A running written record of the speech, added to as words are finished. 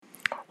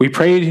We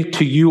pray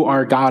to you,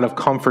 our God of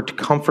comfort, to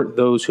comfort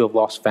those who have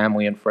lost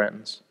family and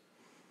friends.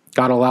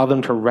 God, allow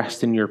them to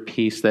rest in your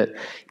peace, that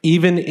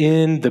even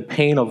in the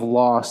pain of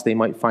loss, they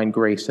might find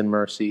grace and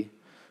mercy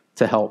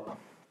to help.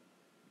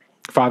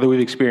 Father, we've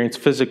experienced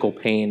physical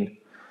pain.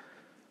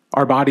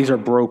 Our bodies are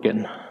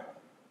broken.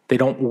 They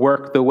don't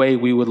work the way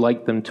we would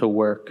like them to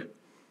work.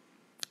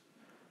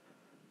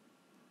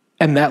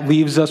 And that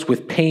leaves us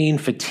with pain,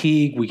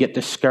 fatigue. We get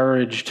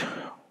discouraged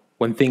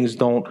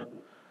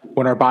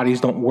when our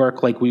bodies don't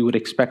work like we would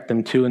expect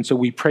them to. And so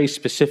we pray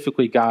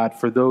specifically, God,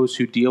 for those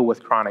who deal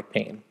with chronic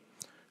pain,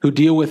 who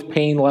deal with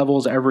pain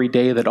levels every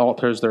day that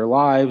alters their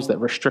lives, that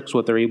restricts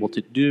what they're able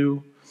to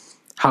do,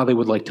 how they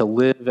would like to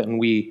live. And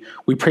we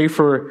pray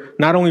for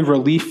not only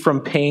relief from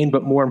pain,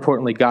 but more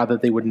importantly, God,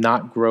 that they would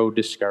not grow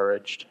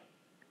discouraged.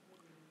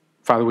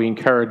 Father, we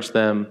encourage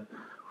them.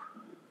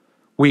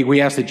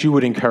 We ask that you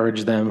would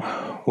encourage them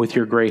with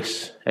your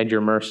grace and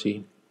your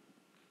mercy.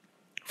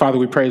 Father,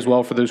 we pray as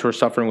well for those who are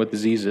suffering with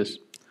diseases.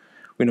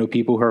 We know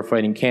people who are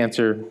fighting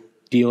cancer,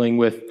 dealing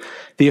with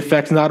the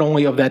effects not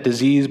only of that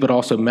disease, but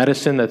also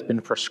medicine that's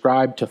been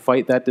prescribed to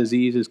fight that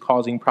disease is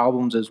causing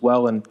problems as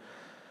well. And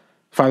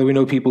Father, we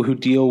know people who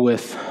deal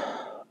with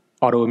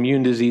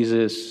autoimmune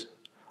diseases,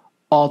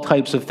 all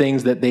types of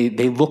things that they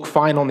look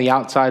fine on the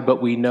outside, but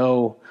we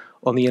know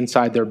on the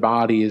inside their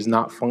body is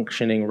not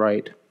functioning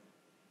right.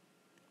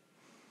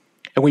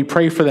 And we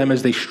pray for them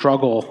as they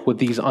struggle with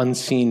these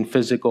unseen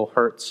physical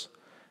hurts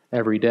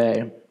every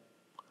day.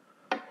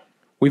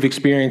 We've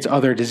experienced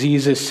other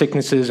diseases,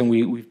 sicknesses, and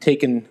we've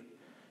taken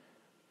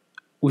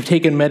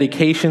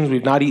medications,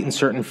 we've not eaten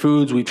certain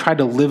foods, we've tried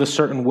to live a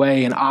certain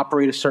way and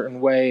operate a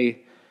certain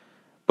way,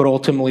 but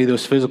ultimately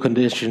those physical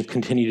conditions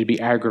continue to be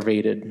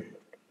aggravated.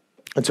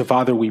 And so,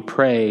 Father, we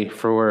pray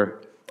for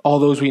all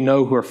those we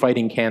know who are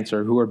fighting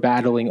cancer, who are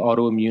battling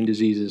autoimmune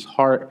diseases,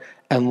 heart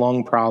and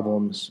lung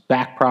problems,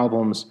 back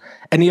problems,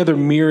 any other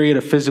myriad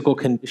of physical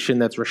condition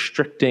that's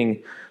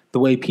restricting the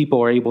way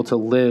people are able to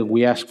live.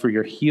 We ask for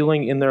your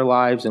healing in their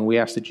lives, and we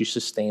ask that you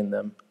sustain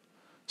them.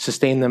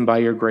 Sustain them by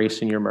your grace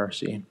and your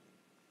mercy.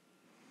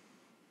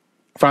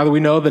 Father, we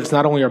know that it's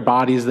not only our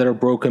bodies that are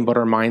broken, but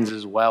our minds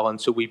as well. And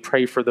so we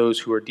pray for those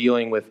who are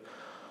dealing with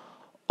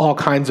all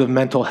kinds of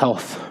mental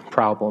health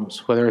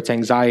problems, whether it's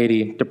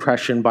anxiety,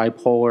 depression,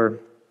 bipolar,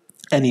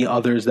 any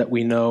others that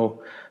we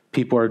know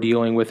people are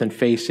dealing with and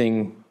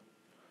facing.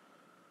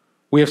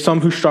 We have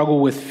some who struggle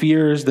with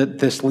fears that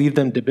this leave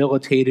them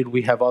debilitated.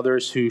 We have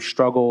others who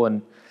struggle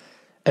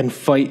and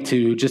fight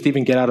to just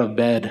even get out of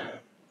bed,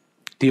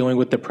 dealing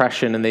with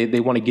depression, and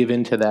they want to give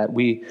in to that.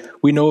 We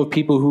know of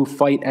people who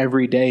fight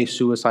every day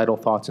suicidal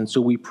thoughts, and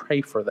so we pray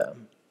for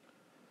them.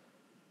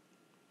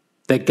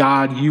 That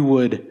God, you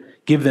would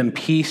give them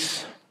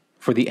peace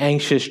for the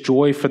anxious,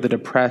 joy for the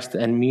depressed,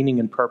 and meaning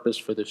and purpose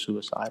for the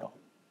suicidal.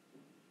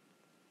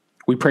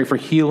 We pray for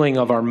healing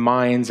of our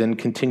minds and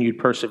continued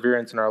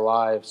perseverance in our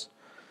lives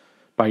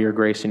by your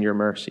grace and your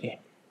mercy.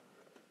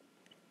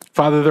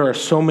 Father, there are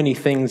so many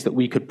things that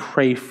we could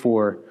pray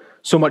for,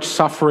 so much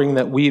suffering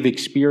that we've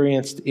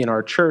experienced in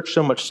our church,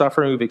 so much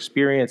suffering we've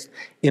experienced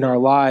in our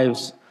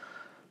lives.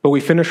 But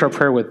we finish our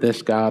prayer with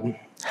this, God.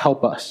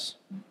 Help us.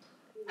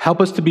 Help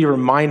us to be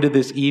reminded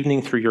this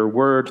evening through your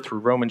word, through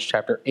Romans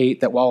chapter 8,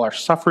 that while our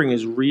suffering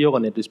is real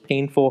and it is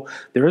painful,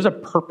 there is a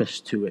purpose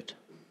to it.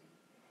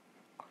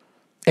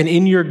 And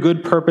in your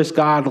good purpose,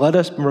 God, let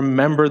us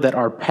remember that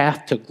our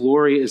path to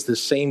glory is the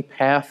same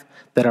path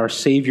that our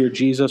Savior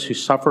Jesus, who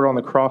suffered on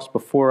the cross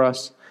before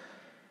us,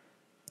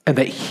 and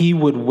that he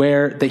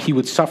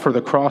would suffer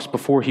the cross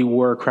before he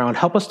wore a crown.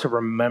 Help us to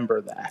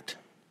remember that.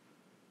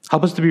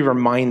 Help us to be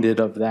reminded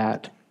of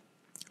that.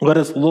 Let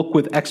us look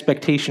with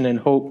expectation and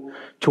hope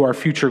to our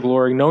future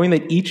glory, knowing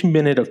that each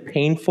minute of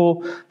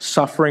painful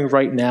suffering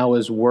right now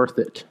is worth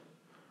it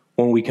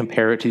when we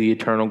compare it to the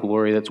eternal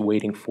glory that's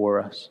waiting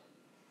for us,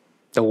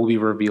 that will be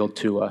revealed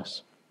to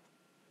us.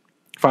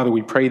 Father,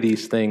 we pray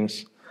these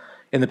things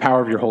in the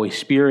power of your Holy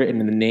Spirit and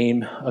in the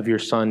name of your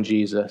Son,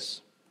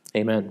 Jesus.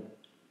 Amen.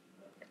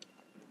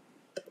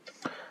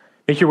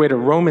 Make your way to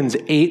Romans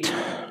 8.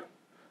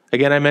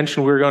 Again, I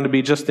mentioned we were going to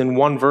be just in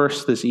one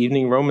verse this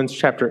evening, Romans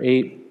chapter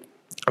 8,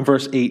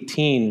 verse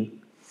 18.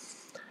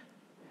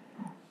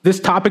 This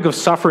topic of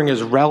suffering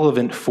is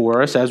relevant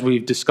for us, as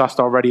we've discussed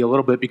already a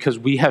little bit, because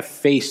we have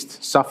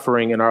faced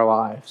suffering in our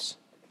lives.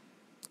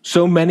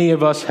 So many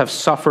of us have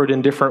suffered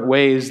in different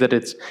ways that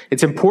it's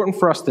important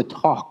for us to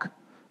talk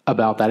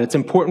about that. It's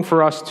important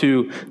for us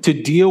to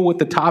deal with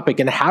the topic.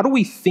 And how do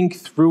we think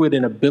through it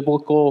in a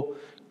biblical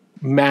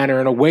manner,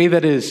 in a way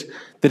that is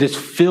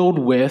filled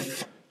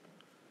with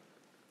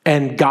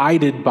and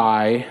guided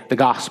by the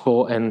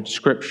gospel and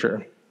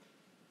scripture?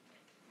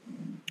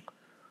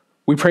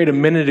 We prayed a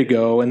minute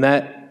ago, and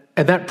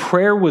that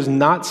prayer was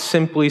not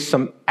simply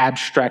some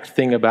abstract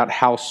thing about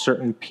how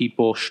certain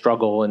people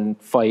struggle and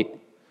fight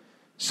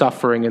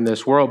suffering in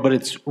this world, but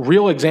it's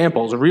real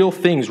examples, real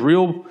things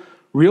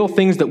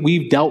that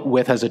we've dealt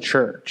with as a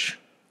church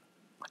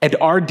and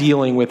are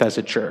dealing with as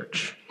a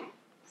church.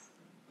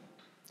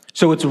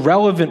 So it's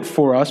relevant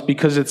for us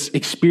because it's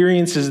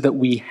experiences that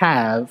we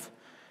have,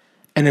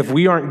 and if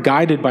we aren't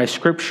guided by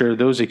Scripture,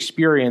 those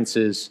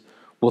experiences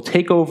will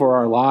take over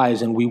our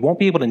lives and we won't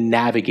be able to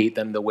navigate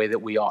them the way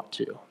that we ought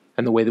to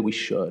and the way that we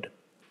should.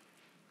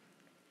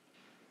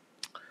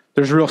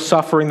 There's real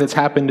suffering that's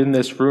happened in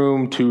this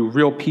room to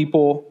real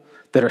people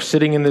that are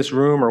sitting in this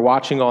room or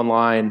watching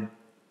online.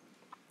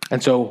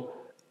 And so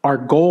our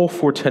goal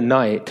for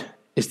tonight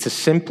is to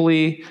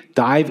simply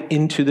dive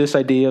into this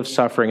idea of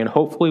suffering, and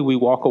hopefully we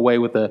walk away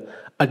with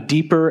a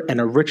deeper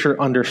and a richer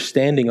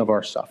understanding of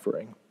our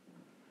suffering.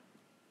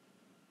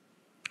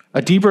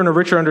 A deeper and a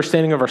richer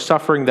understanding of our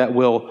suffering that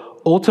will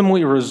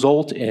ultimately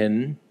result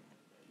in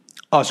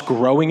us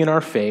growing in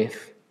our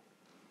faith,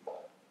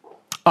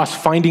 us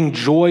finding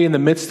joy in the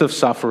midst of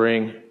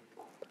suffering,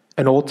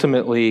 and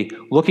ultimately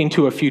looking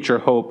to a future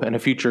hope and a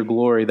future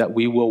glory that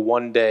we will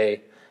one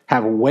day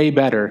have way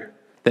better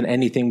than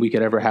anything we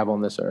could ever have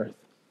on this earth.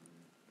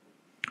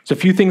 So a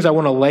few things I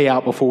want to lay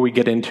out before we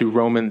get into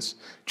Romans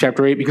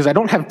chapter 8, because I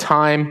don't have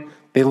time.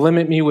 They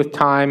limit me with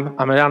time.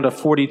 I'm down to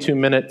 42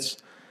 minutes.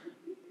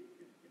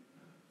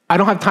 I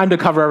don't have time to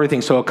cover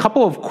everything, so a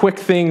couple of quick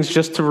things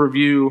just to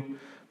review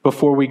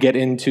before we get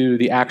into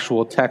the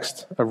actual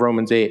text of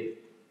Romans 8.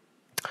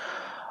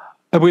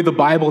 I believe the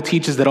Bible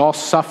teaches that all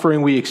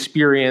suffering we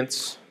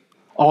experience,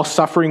 all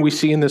suffering we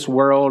see in this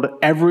world,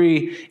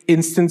 every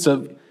instance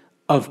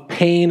of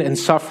pain and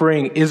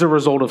suffering is a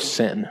result of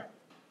sin.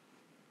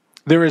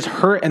 There is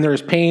hurt and there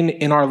is pain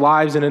in our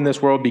lives and in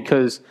this world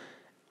because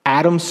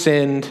Adam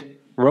sinned.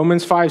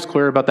 Romans 5 is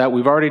clear about that.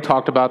 We've already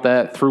talked about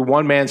that. Through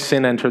one man's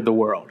sin entered the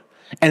world.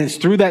 And it's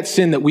through that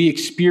sin that we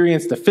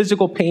experience the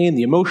physical pain,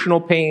 the emotional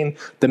pain,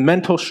 the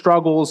mental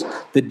struggles,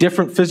 the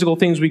different physical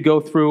things we go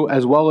through,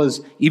 as well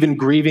as even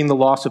grieving the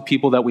loss of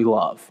people that we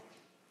love.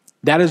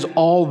 That is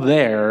all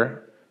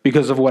there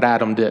because of what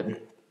Adam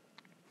did.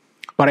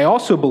 But I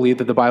also believe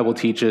that the Bible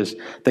teaches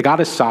that God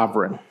is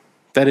sovereign.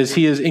 That is,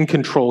 he is in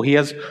control. He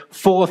has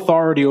full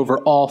authority over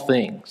all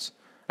things,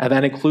 and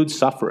that includes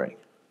suffering.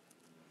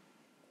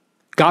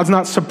 God's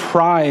not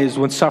surprised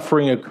when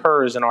suffering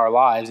occurs in our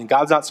lives, and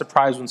God's not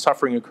surprised when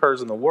suffering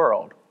occurs in the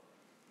world.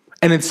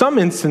 And in some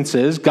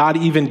instances, God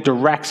even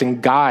directs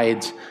and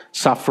guides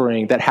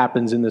suffering that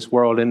happens in this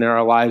world and in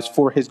our lives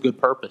for his good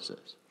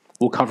purposes.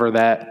 We'll cover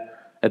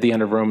that at the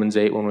end of Romans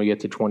 8 when we get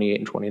to 28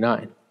 and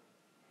 29.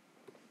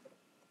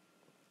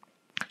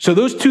 So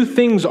those two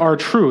things are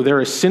true. There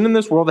is sin in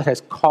this world that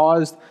has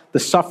caused the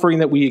suffering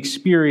that we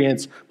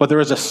experience, but there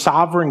is a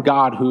sovereign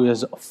God who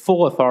has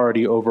full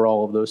authority over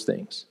all of those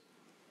things.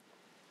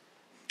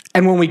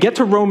 And when we get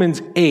to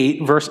Romans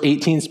 8, verse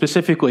 18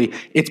 specifically,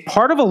 it's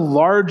part of a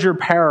larger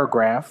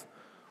paragraph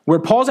where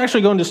Paul's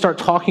actually going to start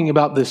talking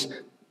about this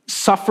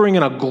suffering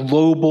in a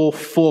global,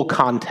 full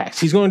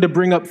context. He's going to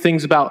bring up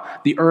things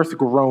about the earth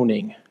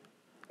groaning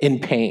in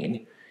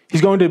pain.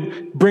 He's going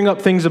to bring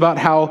up things about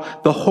how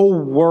the whole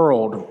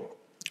world,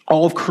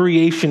 all of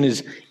creation,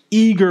 is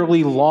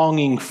eagerly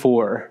longing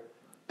for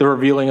the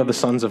revealing of the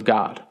sons of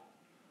God,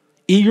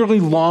 eagerly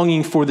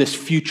longing for this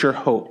future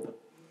hope.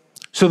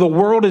 So the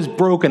world is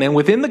broken, and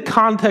within the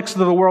context of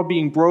the world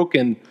being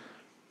broken,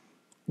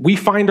 we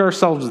find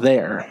ourselves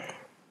there.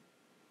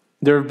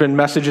 There have been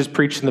messages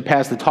preached in the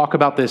past that talk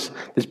about this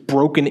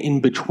broken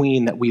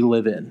in-between that we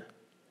live in.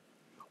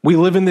 We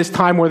live in this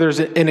time where there's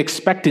an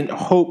expectant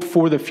hope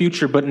for the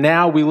future, but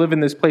now we live in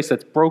this place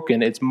that's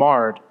broken, it's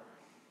marred.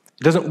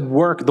 It doesn't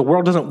work. The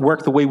world doesn't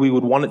work the way we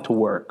would want it to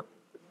work.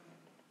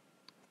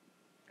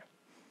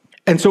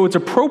 And so it's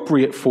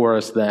appropriate for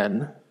us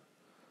then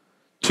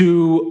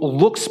to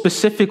look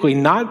specifically,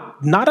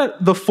 not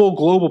at the full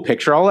global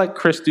picture. I'll let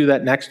Chris do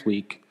that next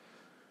week.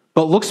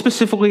 But look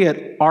specifically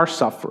at our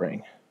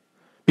suffering,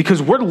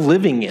 because we're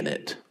living in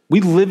it. We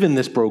live in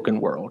this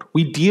broken world.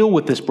 We deal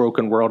with this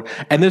broken world,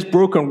 and this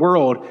broken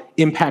world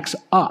impacts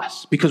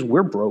us because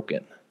we're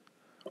broken.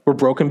 We're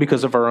broken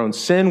because of our own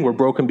sin. We're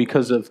broken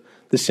because of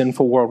the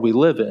sinful world we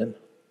live in.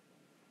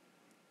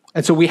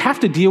 And so we have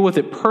to deal with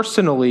it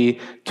personally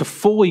to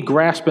fully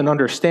grasp and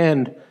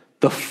understand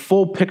the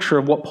full picture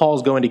of what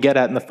Paul's going to get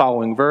at in the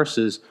following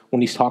verses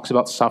when he talks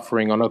about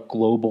suffering on a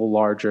global,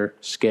 larger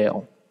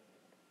scale.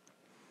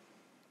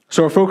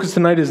 So our focus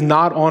tonight is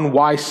not on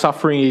why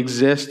suffering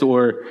exists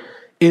or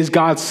is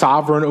God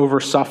sovereign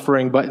over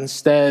suffering, but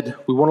instead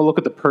we want to look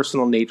at the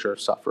personal nature of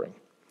suffering,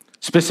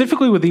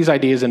 specifically with these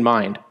ideas in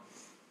mind.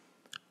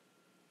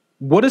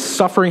 What does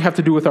suffering have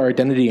to do with our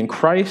identity in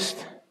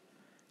Christ?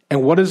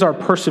 And what does our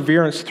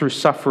perseverance through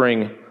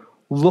suffering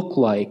look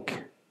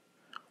like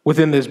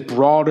within this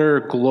broader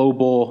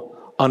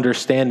global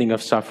understanding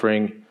of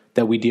suffering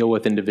that we deal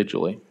with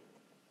individually?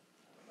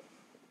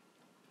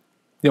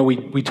 You know,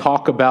 we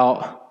talk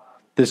about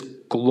this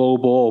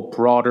global,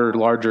 broader,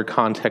 larger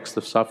context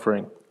of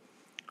suffering.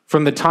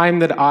 From the time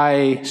that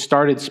I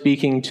started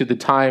speaking to the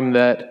time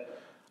that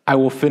I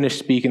will finish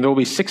speaking, there will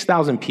be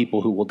 6,000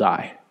 people who will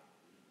die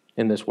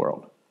in this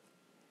world.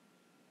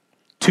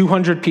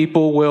 200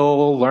 people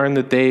will learn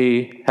that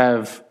they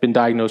have been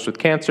diagnosed with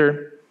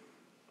cancer.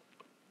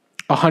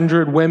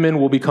 100 women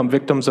will become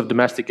victims of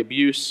domestic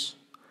abuse.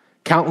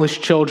 Countless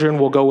children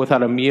will go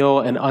without a meal,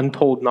 and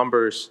untold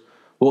numbers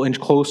will inch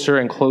closer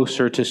and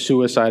closer to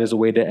suicide as a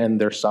way to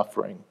end their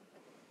suffering.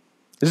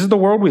 This is the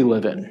world we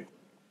live in.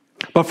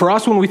 But for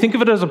us, when we think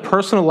of it as a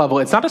personal level,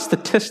 it's not a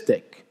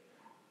statistic.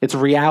 It's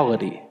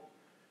reality.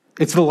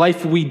 It's the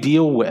life we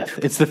deal with.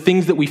 It's the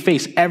things that we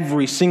face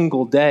every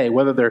single day,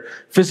 whether they're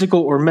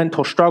physical or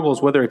mental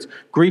struggles, whether it's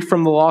grief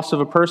from the loss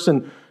of a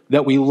person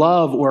that we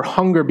love or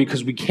hunger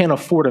because we can't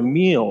afford a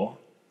meal.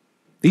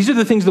 These are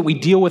the things that we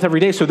deal with every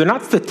day. So they're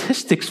not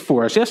statistics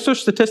for us. Yes, they're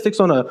statistics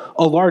on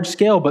a large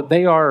scale, but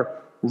they are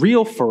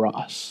real for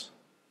us.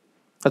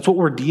 That's what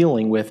we're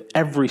dealing with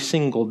every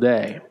single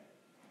day.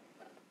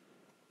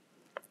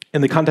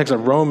 In the context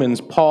of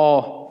Romans,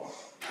 Paul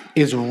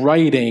is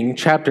writing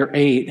chapter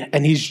 8,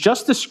 and he's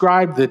just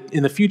described that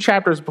in the few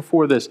chapters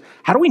before this,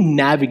 how do we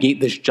navigate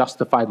this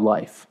justified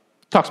life?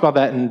 He talks about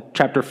that in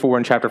chapter 4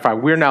 and chapter 5.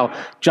 We're now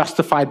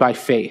justified by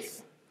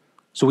faith,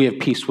 so we have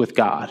peace with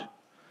God.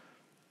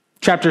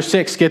 Chapter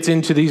 6 gets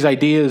into these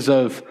ideas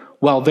of,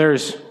 well,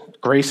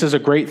 grace is a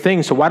great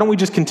thing, so why don't we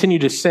just continue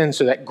to sin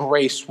so that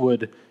grace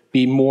would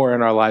be more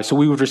in our lives, so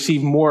we would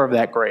receive more of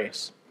that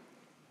grace?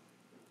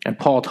 And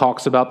Paul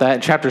talks about that.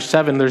 In chapter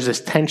 7, there's this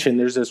tension,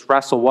 there's this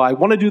wrestle. Well, I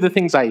want to do the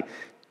things I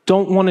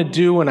don't want to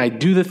do, and I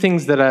do the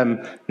things that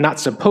I'm not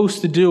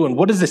supposed to do, and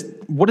what does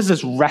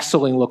this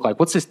wrestling look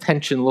like? What's this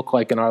tension look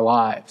like in our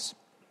lives?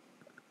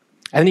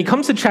 And then he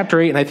comes to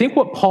chapter 8, and I think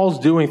what Paul's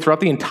doing throughout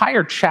the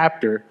entire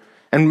chapter,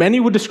 and many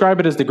would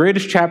describe it as the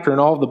greatest chapter in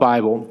all of the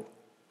Bible,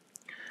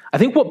 I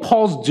think what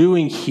Paul's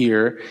doing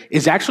here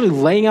is actually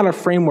laying out a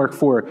framework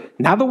for,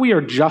 now that we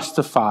are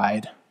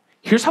justified,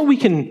 here's how we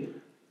can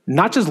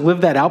not just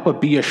live that out,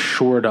 but be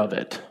assured of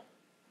it.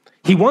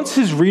 He wants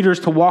his readers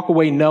to walk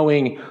away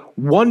knowing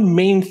one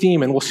main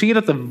theme, and we'll see it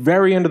at the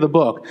very end of the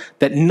book,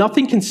 that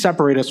nothing can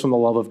separate us from the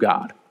love of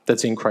God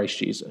that's in Christ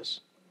Jesus.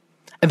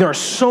 And there are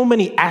so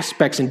many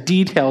aspects and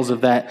details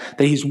of that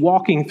he's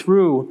walking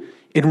through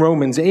in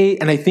Romans 8.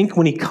 And I think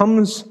when he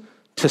comes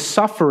to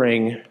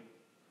suffering,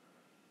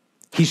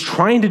 he's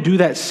trying to do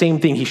that same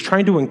thing. He's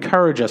trying to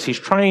encourage us. He's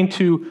trying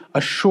to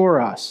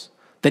assure us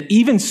that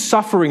even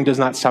suffering does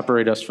not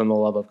separate us from the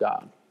love of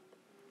God.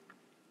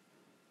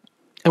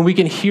 And we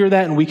can hear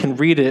that and we can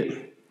read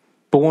it,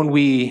 but when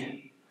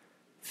we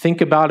think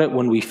about it,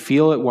 when we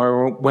feel it,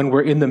 when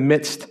we're in the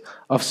midst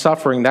of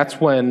suffering, that's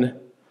when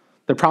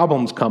the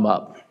problems come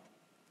up.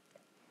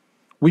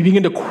 We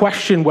begin to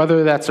question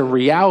whether that's a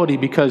reality,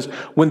 because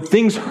when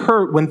things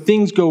hurt, when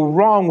things go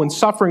wrong, when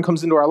suffering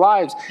comes into our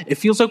lives, it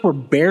feels like we're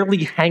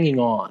barely hanging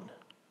on.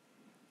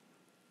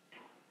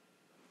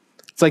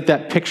 It's like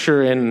that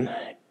picture in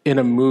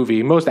a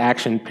movie. Most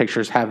action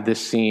pictures have this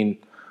scene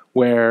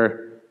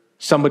where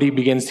somebody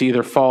begins to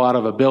either fall out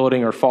of a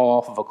building or fall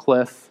off of a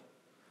cliff.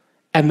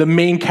 And the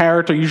main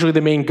character, usually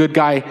the main good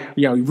guy,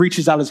 he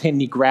reaches out his hand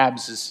and he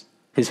grabs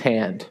his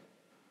hand.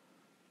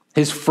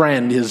 His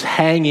friend is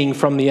hanging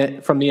from the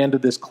end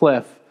of this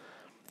cliff,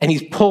 and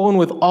he's pulling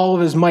with all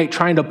of his might,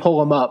 trying to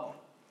pull him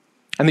up.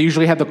 And they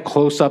usually have the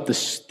close-up,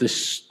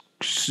 this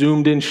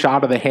zoomed-in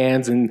shot of the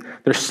hands, and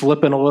they're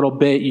slipping a little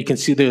bit. You can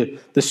see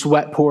the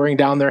sweat pouring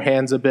down their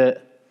hands a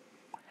bit.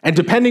 And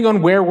depending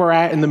on where we're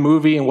at in the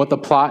movie and what the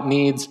plot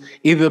needs,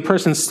 either the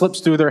person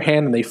slips through their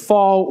hand and they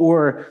fall,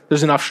 or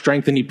there's enough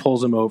strength and he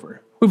pulls them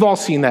over. We've all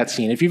seen that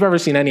scene. If you've ever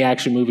seen any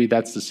action movie,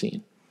 that's the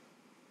scene.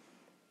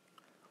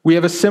 We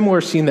have a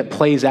similar scene that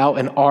plays out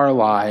in our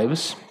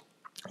lives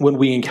when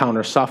we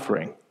encounter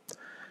suffering.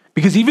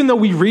 Because even though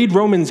we read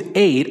Romans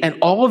 8 and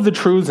all of the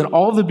truths and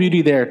all of the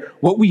beauty there,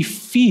 what we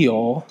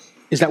feel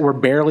is that we're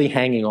barely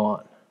hanging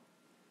on.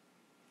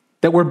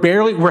 That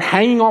we're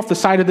hanging off the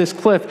side of this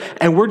cliff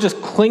and we're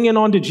just clinging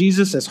on to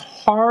Jesus as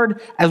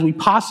hard as we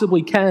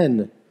possibly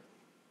can.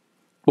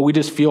 But we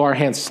just feel our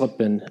hands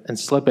slipping and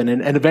slipping.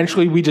 And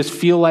eventually we just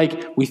feel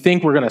like we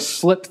think we're going to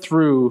slip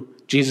through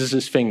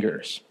Jesus'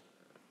 fingers.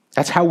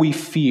 That's how we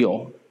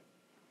feel.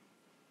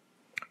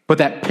 But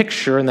that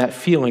picture and that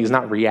feeling is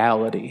not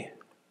reality.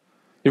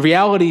 The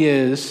reality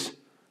is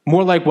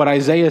more like what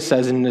Isaiah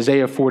says in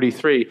Isaiah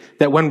 43,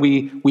 that when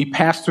we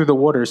pass through the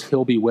waters,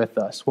 he'll be with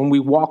us. When we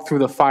walk through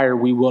the fire,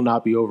 we will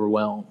not be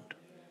overwhelmed.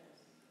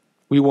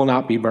 We will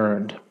not be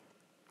burned.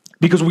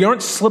 Because we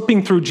aren't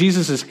slipping through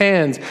Jesus'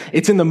 hands.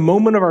 It's in the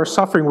moment of our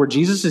suffering where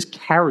Jesus is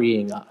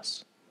carrying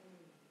us.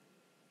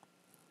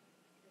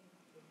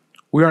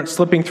 We aren't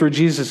slipping through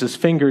Jesus'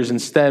 fingers.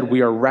 Instead,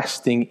 we are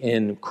resting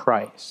in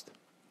Christ.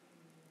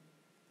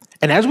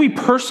 And as we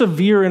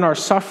persevere in our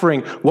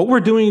suffering, what we're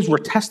doing is we're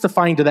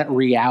testifying to that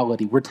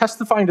reality. We're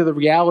testifying to the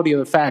reality of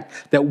the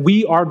fact that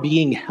we are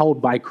being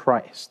held by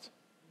Christ.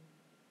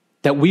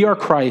 That we are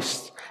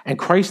Christ and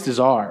Christ is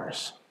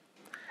ours.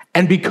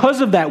 And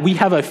because of that, we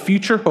have a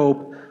future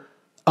hope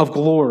of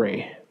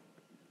glory.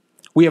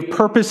 We have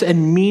purpose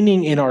and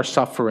meaning in our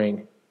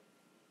suffering.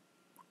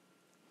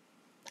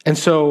 And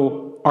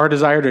so our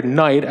desire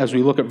tonight, as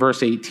we look at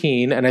verse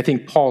 18, and I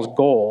think Paul's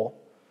goal,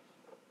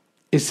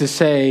 is to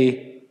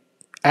say,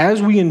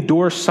 as we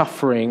endure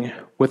suffering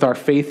with our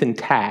faith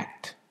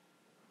intact,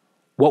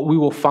 what we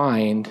will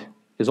find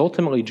is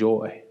ultimately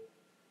joy.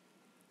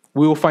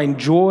 We will find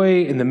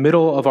joy in the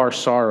middle of our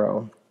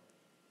sorrow.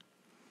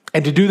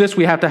 And to do this,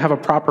 we have to have a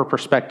proper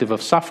perspective of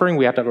suffering.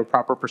 We have to have a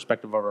proper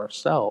perspective of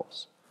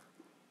ourselves.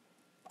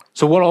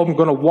 So what I'm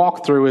going to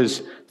walk through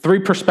is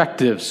 3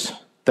 perspectives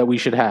that we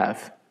should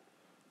have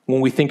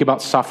when we think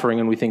about suffering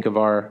and we think of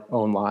our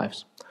own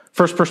lives.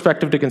 First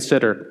perspective to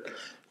consider: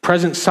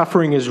 present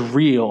suffering is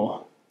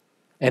real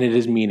and it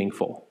is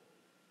meaningful.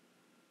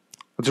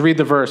 Let's read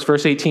the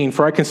verse 18.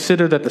 For I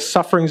consider that the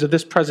sufferings of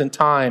this present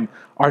time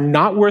are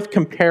not worth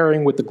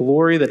comparing with the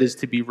glory that is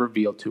to be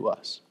revealed to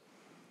us.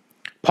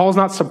 Paul's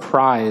not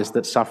surprised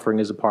that suffering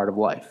is a part of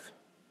life.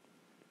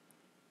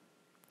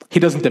 He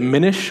doesn't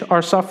diminish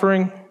our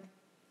suffering.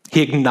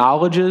 He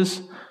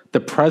acknowledges the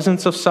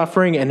presence of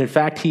suffering, and in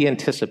fact, he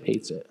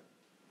anticipates it.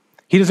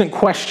 He doesn't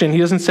question, he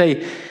doesn't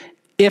say,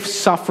 if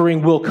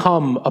suffering will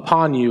come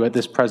upon you at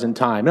this present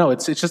time. No,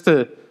 it's just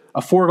a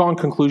foregone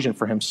conclusion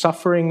for him.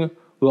 Suffering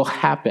will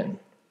happen.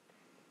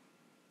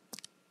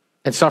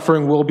 And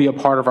suffering will be a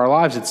part of our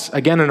lives. It's,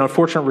 again, an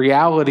unfortunate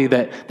reality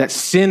that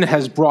sin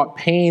has brought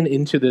pain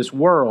into this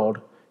world,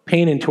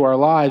 pain into our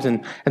lives.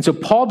 And so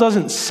Paul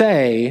doesn't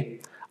say,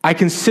 I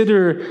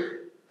consider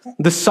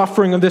the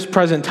suffering of this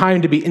present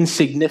time to be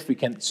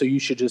insignificant, so you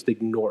should just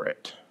ignore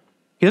it.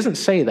 He doesn't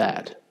say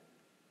that.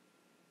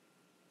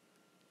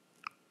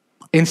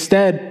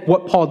 Instead,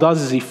 what Paul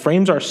does is he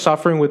frames our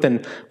suffering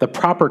within the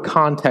proper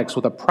context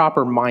with a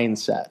proper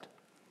mindset.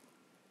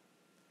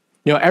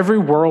 You know, every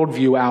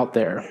worldview out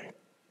there,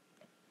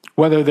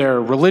 whether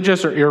they're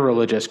religious or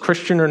irreligious,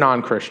 Christian or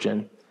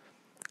non-Christian,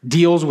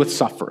 deals with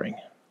suffering.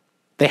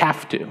 They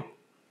have to.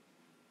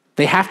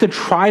 They have to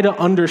try to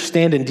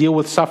understand and deal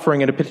with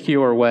suffering in a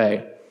particular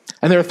way.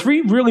 And there are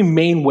 3 really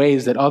main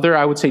ways that other,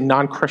 I would say,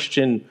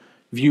 non-Christian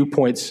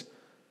viewpoints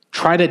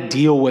try to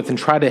deal with and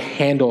try to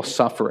handle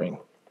suffering.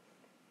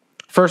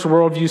 First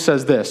worldview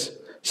says this: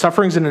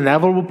 suffering is an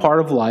inevitable part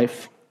of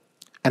life,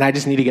 and I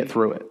just need to get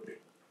through it.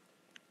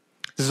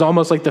 This is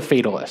almost like the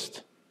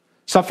fatalist.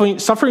 Suffering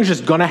is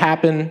just going to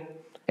happen.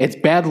 It's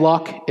bad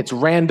luck. It's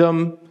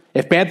random.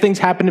 If bad things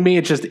happen to me,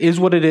 it just is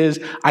what it is.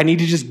 I need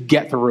to just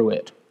get through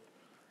it.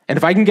 And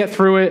if I can get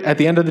through it at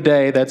the end of the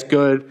day, that's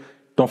good.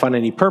 Don't find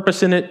any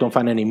purpose in it. Don't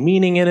find any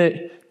meaning in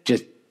it.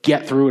 Just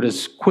get through it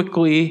as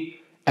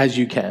quickly as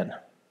you can.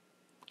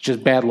 It's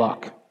just bad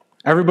luck.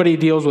 Everybody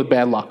deals with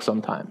bad luck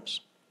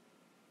sometimes.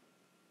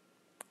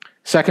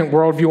 Second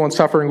worldview on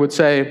suffering would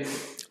say,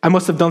 I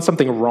must have done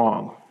something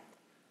wrong.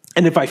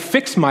 And if I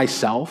fix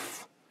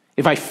myself,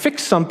 if I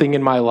fix something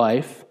in my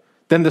life,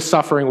 then the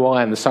suffering will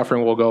end. The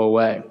suffering will go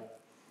away.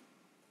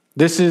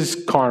 This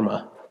is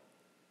karma.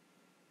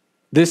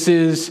 This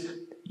is,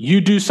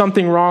 you do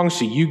something wrong,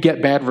 so you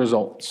get bad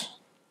results.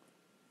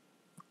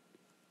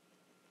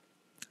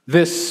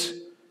 This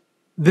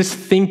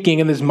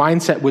thinking and this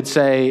mindset would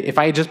say, if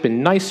I had just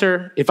been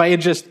nicer, if I had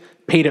just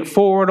paid it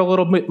forward a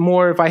little bit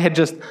more, if I had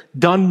just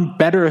done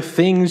better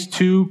things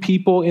to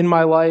people in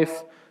my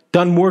life,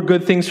 done more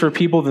good things for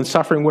people, then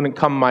suffering wouldn't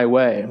come my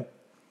way.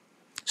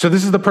 So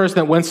this is the person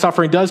that when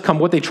suffering does come,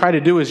 what they try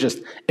to do is just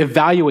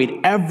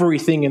evaluate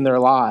everything in their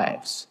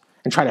lives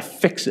and try to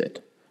fix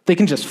it. If they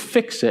can just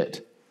fix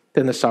it,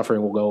 then the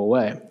suffering will go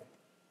away.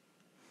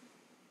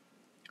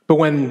 But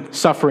when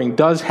suffering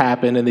does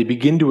happen and they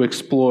begin to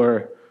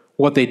explore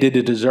what they did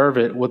to deserve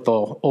it, what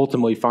they'll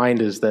ultimately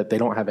find is that they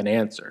don't have an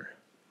answer.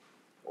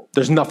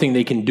 There's nothing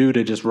they can do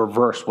to just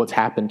reverse what's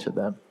happened to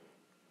them.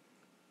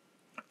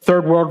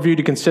 Third worldview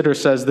to consider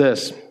says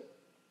this: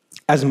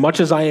 as much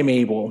as I am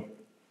able,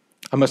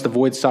 I must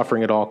avoid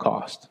suffering at all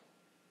cost.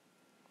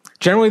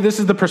 Generally, this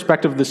is the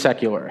perspective of the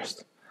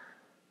secularist.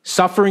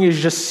 Suffering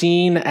is just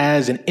seen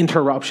as an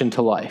interruption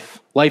to life.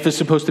 Life is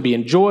supposed to be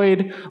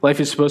enjoyed. Life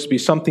is supposed to be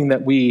something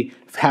that we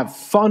have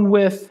fun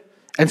with.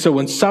 And so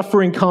when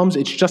suffering comes,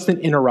 it's just an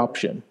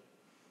interruption.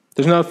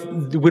 We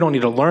don't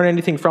need to learn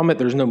anything from it.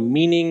 There's no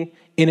meaning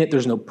in it.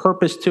 There's no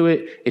purpose to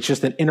it. It's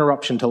just an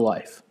interruption to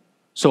life.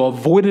 So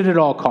avoid it at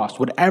all costs.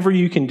 Whatever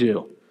you can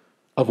do,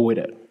 avoid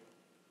it.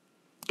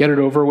 Get it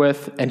over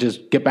with and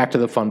just get back to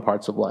the fun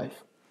parts of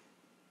life.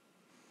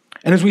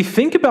 And as we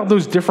think about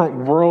those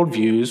different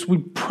worldviews, we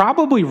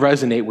probably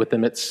resonate with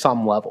them at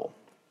some level.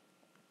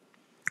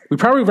 We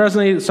probably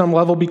resonate at some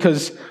level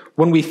because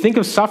when we think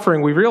of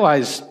suffering, we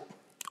realize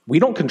we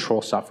don't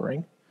control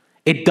suffering.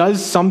 It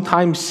does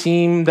sometimes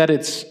seem that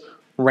it's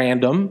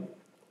random.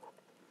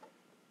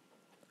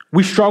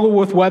 We struggle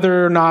with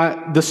whether or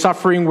not the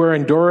suffering we're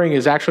enduring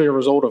is actually a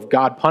result of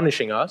God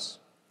punishing us.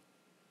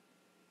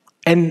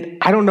 And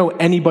I don't know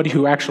anybody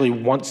who actually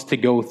wants to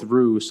go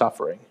through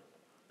suffering,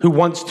 who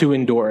wants to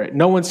endure it.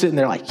 No one's sitting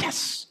there like,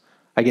 yes,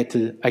 I get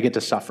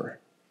to suffer.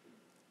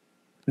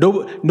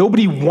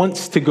 Nobody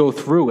wants to go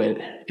through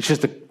it. It's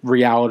just the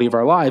reality of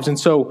our lives. And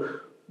so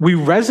we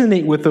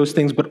resonate with those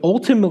things, but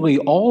ultimately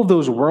all of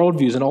those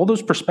worldviews and all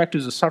those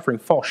perspectives of suffering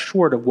fall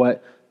short of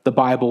what the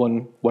Bible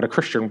and what a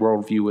Christian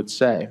worldview would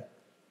say.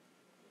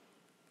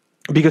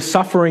 Because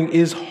suffering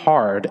is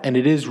hard and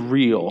it is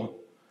real.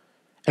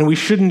 And we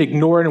shouldn't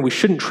ignore it and we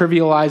shouldn't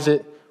trivialize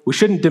it. We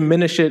shouldn't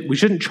diminish it. We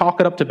shouldn't chalk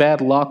it up to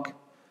bad luck.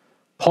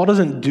 Paul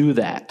doesn't do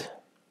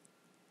that.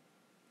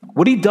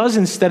 What he does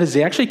instead is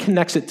he actually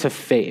connects it to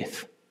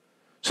faith.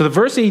 So the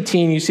verse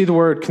 18, you see the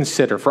word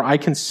consider. For I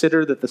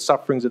consider that the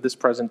sufferings of this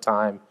present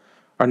time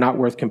are not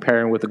worth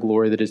comparing with the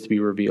glory that is to be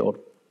revealed.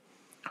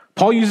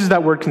 Paul uses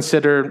that word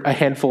consider a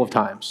handful of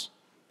times,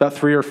 about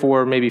 3 or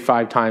 4, maybe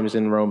 5 times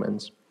in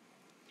Romans.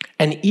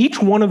 And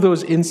each one of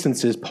those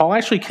instances, Paul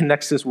actually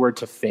connects this word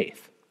to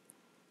faith.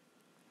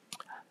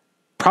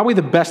 Probably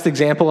the best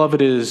example of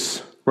it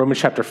is Romans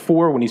chapter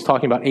 4, when he's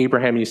talking about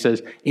Abraham, and he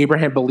says,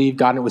 Abraham believed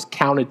God and it was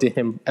counted to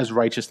him as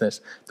righteousness.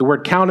 The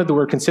word counted, the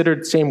word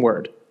considered, same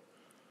word.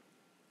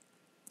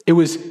 It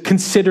was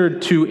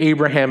considered to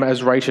Abraham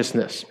as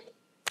righteousness.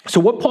 So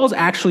what Paul's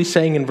actually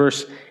saying in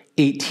verse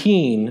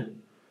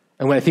 18,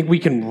 and I think we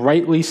can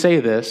rightly say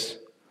this,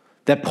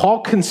 that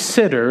Paul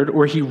considered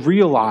or he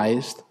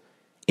realized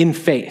in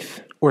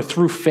faith or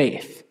through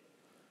faith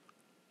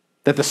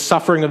that the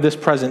suffering of this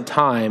present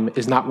time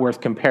is not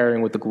worth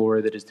comparing with the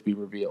glory that is to be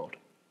revealed.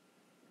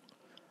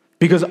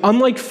 Because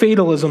unlike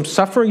fatalism,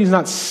 suffering is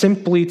not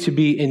simply to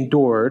be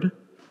endured.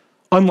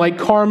 Unlike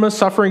karma,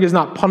 suffering is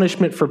not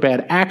punishment for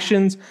bad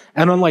actions.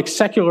 And unlike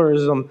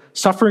secularism,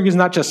 suffering is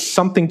not just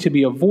something to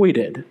be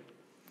avoided.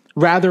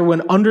 Rather,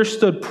 when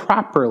understood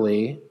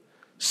properly,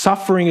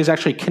 suffering is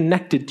actually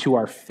connected to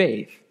our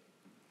faith.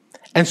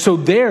 And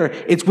so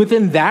it's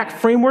within that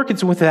framework,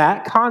 it's within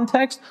that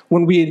context,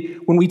 when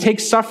we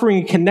take suffering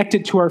and connect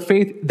it to our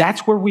faith,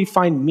 that's where we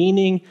find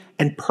meaning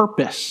and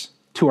purpose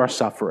to our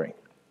suffering.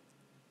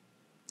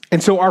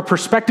 And so our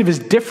perspective is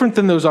different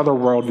than those other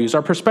worldviews.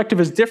 Our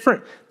perspective is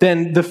different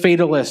than the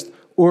fatalist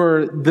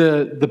or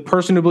the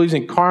person who believes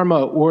in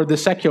karma or the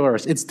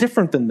secularist. It's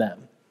different than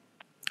them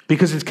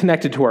because it's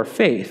connected to our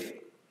faith.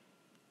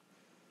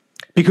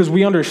 Because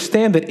we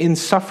understand that in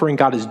suffering,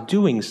 God is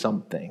doing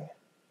something.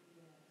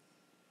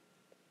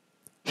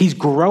 He's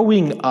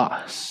growing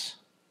us.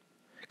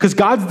 Because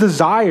God's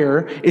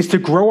desire is to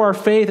grow our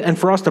faith and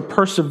for us to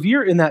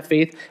persevere in that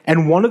faith.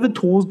 And one of the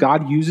tools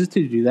God uses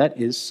to do that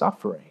is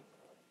suffering.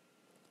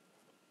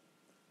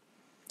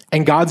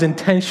 And God's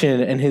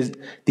intention and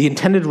the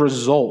intended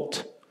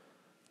result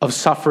of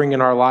suffering in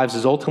our lives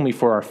is ultimately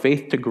for our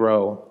faith to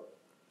grow.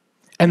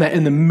 And that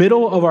in the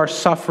middle of our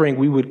suffering,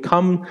 we would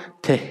come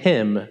to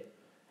Him,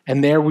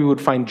 and there we would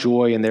find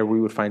joy, and there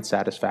we would find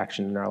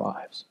satisfaction in our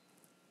lives.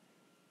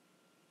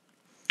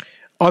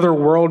 Other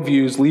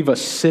worldviews leave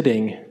us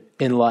sitting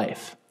in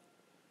life,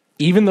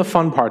 even the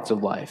fun parts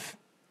of life,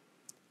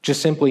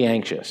 just simply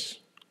anxious,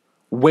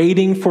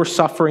 waiting for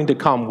suffering to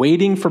come,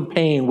 waiting for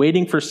pain,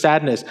 waiting for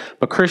sadness.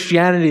 But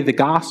Christianity, the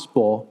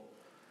gospel,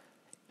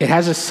 it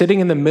has us sitting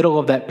in the middle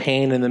of that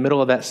pain, in the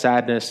middle of that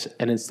sadness,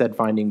 and instead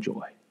finding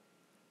joy.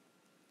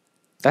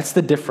 That's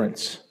the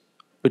difference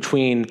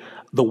between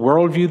the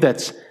worldview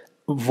that's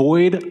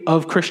void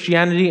of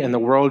Christianity and the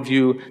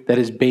worldview that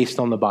is based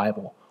on the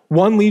Bible.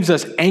 One leaves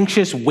us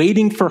anxious,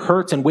 waiting for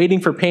hurts and waiting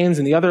for pains,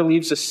 and the other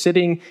leaves us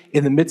sitting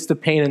in the midst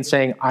of pain and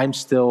saying, I'm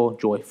still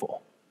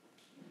joyful.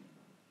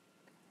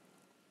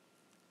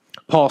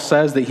 Paul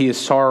says that he is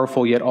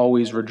sorrowful, yet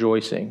always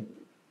rejoicing.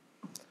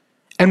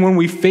 And when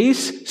we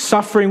face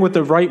suffering with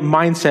the right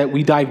mindset,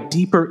 we dive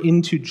deeper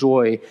into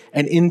joy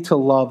and into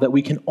love that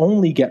we can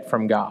only get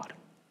from God.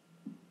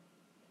 I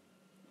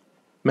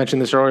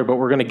mentioned this earlier, but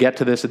we're going to get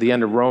to this at the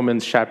end of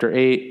Romans chapter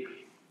 8.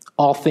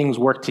 All things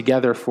work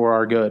together for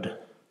our good.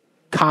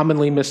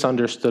 Commonly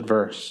misunderstood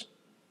verse.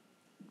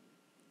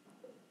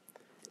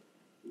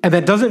 And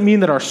that doesn't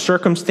mean that our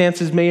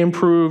circumstances may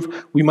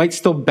improve. We might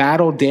still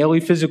battle daily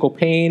physical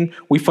pain.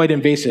 We fight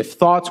invasive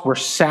thoughts. We're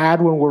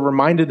sad when we're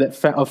reminded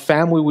of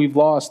family we've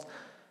lost.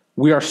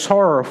 We are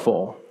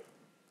sorrowful,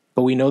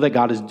 but we know that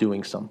God is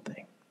doing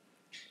something.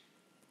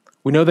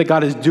 We know that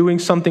God is doing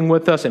something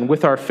with us and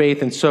with our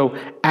faith. And so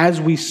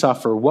as we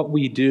suffer, what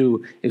we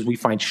do is we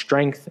find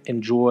strength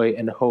and joy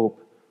and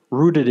hope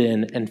rooted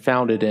in and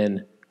founded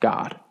in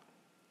God.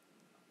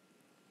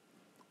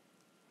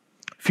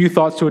 A few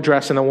thoughts to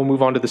address, and then we'll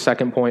move on to the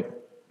second point.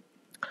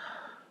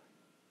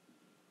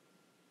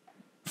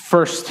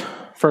 First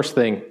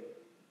thing,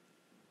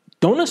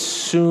 don't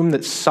assume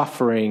that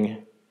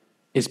suffering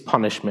is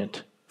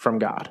punishment from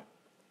God.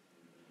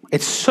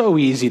 It's so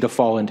easy to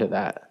fall into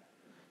that.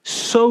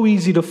 So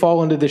easy to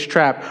fall into this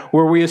trap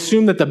where we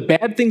assume that the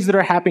bad things that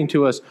are happening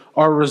to us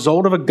are a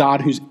result of a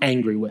God who's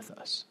angry with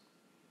us.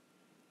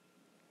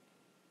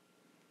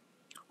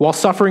 While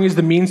suffering is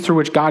the means through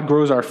which God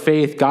grows our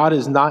faith, God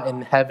is not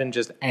in heaven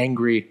just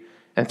angry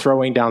and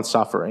throwing down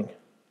suffering.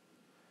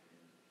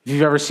 If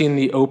you've ever seen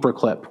the Oprah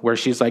clip where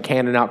she's like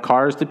handing out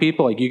cars to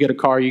people, like you get a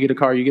car, you get a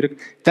car, you get a...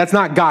 That's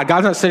not God.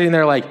 God's not sitting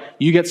there like,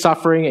 you get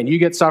suffering and you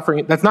get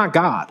suffering. That's not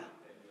God.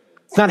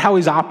 It's not how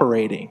he's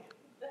operating.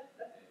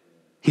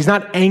 He's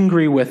not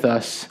angry with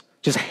us,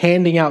 just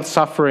handing out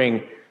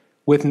suffering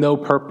with no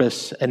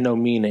purpose and no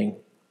meaning.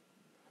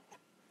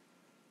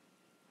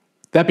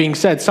 That being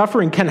said,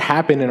 suffering can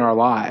happen in our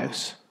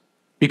lives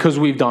because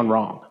we've done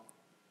wrong.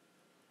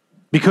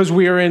 Because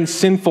we are in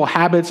sinful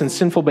habits and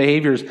sinful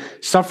behaviors,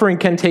 suffering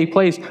can take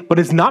place, but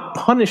it's not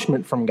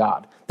punishment from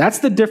God. That's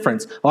the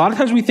difference. A lot of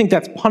times we think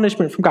that's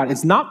punishment from God.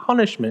 It's not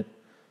punishment,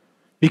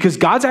 because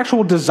God's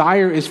actual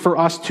desire is for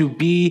us to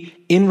be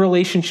in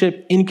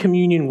relationship, in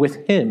communion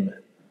with him.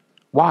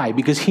 Why?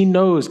 Because he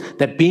knows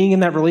that being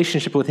in that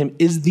relationship with him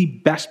is the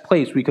best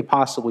place we could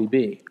possibly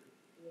be.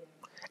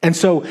 And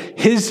so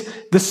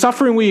the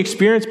suffering we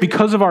experience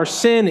because of our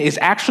sin is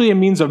actually a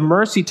means of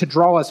mercy to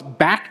draw us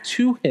back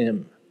to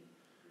him,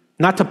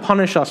 not to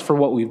punish us for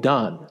what we've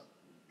done.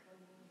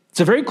 It's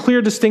a very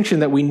clear distinction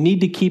that we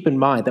need to keep in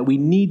mind, that we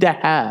need to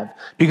have.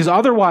 Because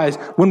otherwise,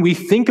 when we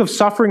think of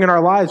suffering in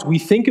our lives, we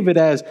think of it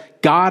as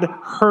God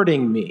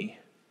hurting me.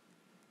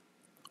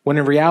 When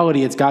in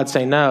reality, it's God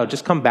saying, no,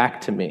 just come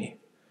back to me.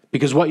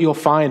 Because what you'll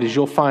find is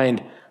you'll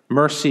find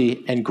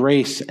mercy and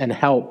grace and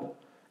help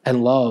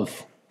and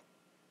love.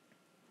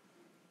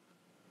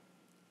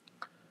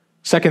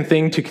 Second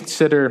thing to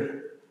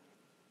consider,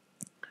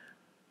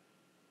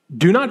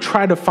 do not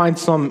try to find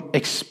some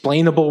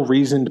explainable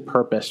reasoned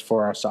purpose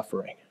for our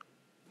suffering.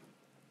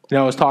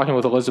 I was talking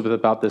with Elizabeth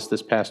about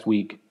this past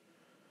week.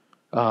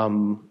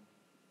 And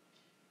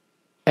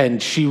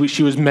she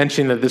was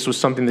mentioning that this was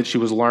something that she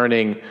was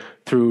learning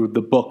through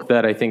the book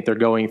that I think they're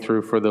going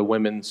through for the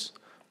women's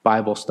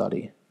Bible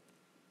study.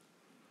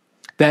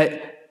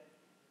 That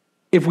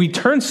if we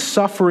turn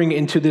suffering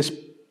into this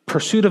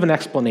pursuit of an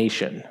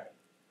explanation,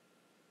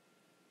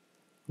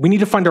 we need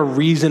to find a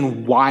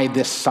reason why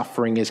this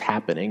suffering is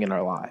happening in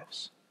our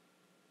lives.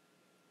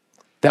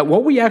 That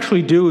what we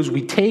actually do is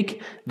we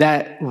take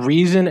that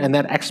reason and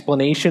that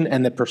explanation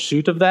and the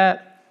pursuit of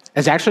that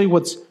as actually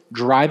what's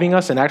driving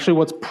us and actually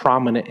what's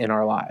prominent in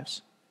our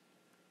lives.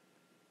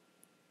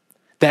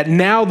 That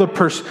now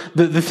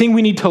the thing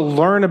we need to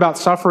learn about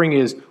suffering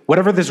is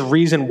whatever this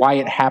reason why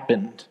it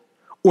happened,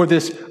 or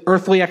this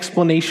earthly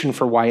explanation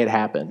for why it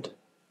happened.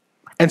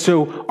 And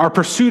so our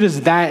pursuit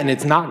is that, and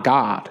it's not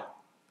God.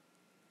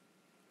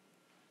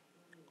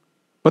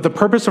 But the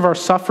purpose of our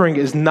suffering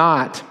is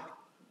not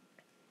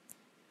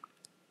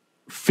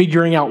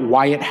figuring out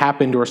why it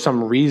happened or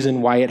some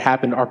reason why it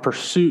happened. Our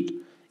pursuit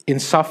in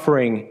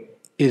suffering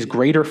is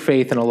greater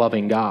faith in a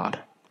loving God.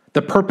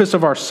 The purpose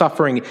of our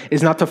suffering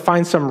is not to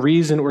find some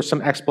reason or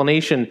some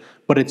explanation,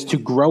 but it's to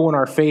grow in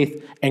our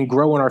faith and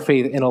grow in our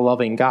faith in a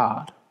loving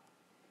God.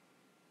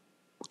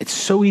 It's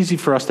so easy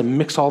for us to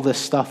mix all this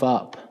stuff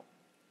up.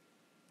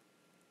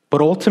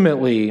 But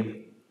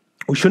ultimately,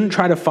 we shouldn't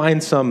try to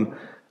find some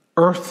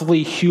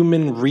earthly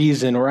human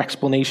reason or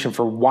explanation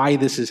for why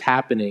this is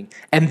happening,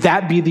 and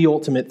that be the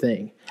ultimate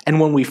thing. And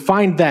when we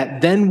find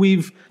that, then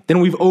we've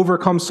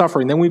overcome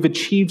suffering. Then we've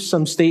achieved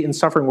some state in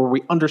suffering where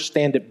we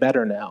understand it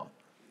better now.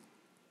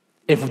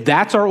 If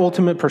that's our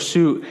ultimate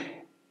pursuit,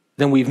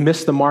 then we've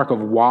missed the mark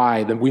of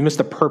why. Then we missed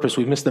the purpose.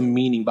 We've missed the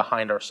meaning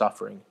behind our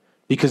suffering.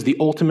 Because the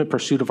ultimate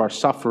pursuit of our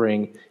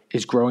suffering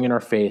is growing in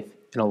our faith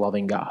in a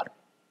loving God.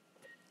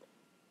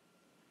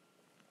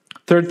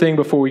 Third thing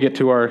before we get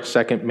to our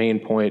second main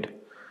point,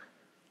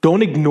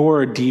 don't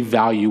ignore or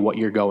devalue what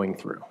you're going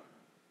through.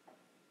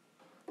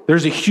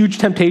 There's a huge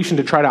temptation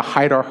to try to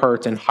hide our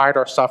hurts and hide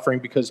our suffering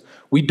because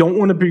we don't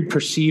want to be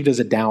perceived as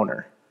a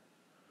downer.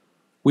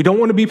 We don't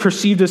want to be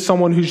perceived as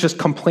someone who's just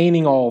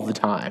complaining all the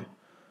time,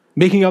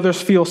 making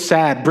others feel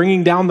sad,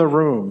 bringing down the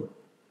room.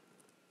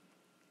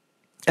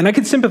 And I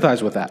can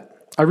sympathize with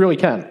that. I really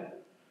can.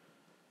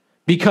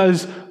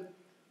 Because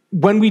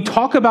when we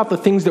talk about the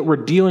things that we're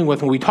dealing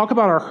with, when we talk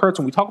about our hurts,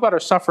 when we talk about our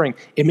suffering,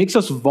 it makes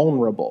us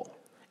vulnerable.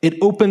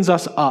 It opens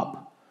us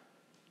up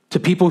to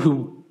people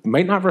who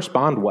might not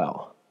respond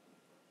well.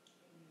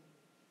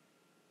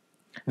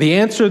 The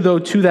answer, though,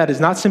 to that is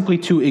not simply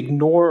to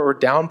ignore or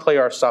downplay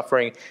our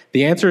suffering.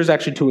 The answer is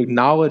actually to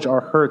acknowledge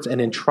our hurts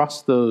and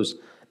entrust those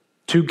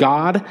to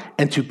God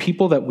and to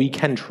people that we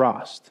can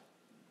trust.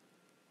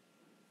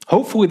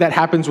 Hopefully that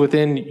happens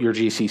within your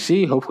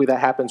GCC. Hopefully that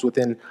happens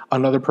within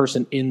another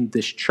person in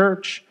this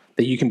church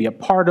that you can be a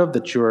part of,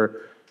 that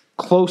you're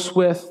close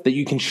with, that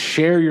you can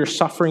share your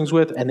sufferings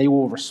with, and they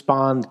will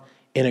respond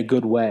in a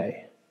good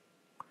way.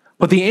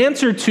 But the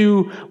answer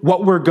to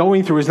what we're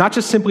going through is not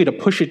just simply to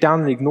push it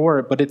down and ignore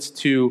it, but it's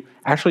to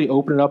actually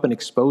open it up and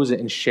expose it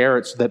and share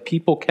it so that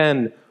people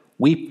can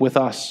weep with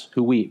us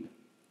who weep.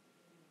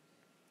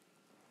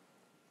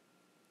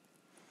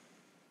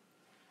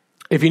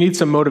 If you need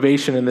some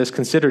motivation in this,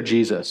 consider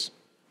Jesus.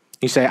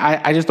 You say,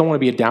 I just don't want to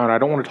be a downer. I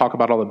don't want to talk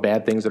about all the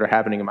bad things that are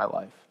happening in my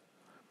life.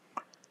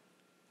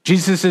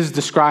 Jesus is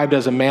described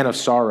as a man of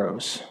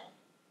sorrows.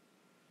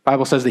 The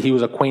Bible says that he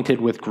was acquainted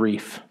with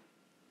grief.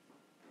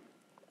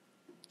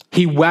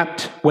 He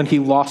wept when he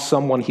lost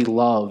someone he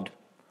loved.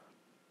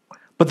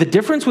 But the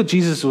difference with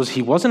Jesus was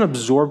he wasn't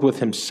absorbed with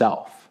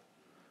himself.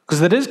 Because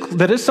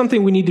that is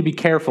something we need to be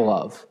careful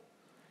of.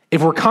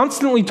 If we're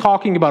constantly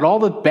talking about all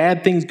the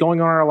bad things going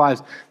on in our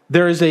lives,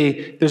 there's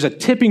a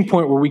tipping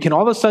point where we can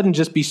all of a sudden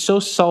just be so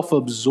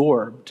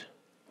self-absorbed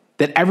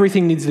that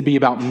everything needs to be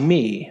about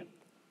me.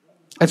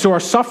 And so our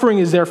suffering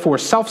is therefore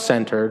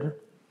self-centered,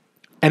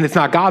 and it's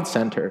not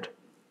God-centered.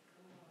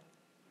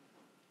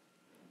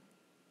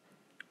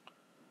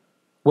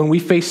 when we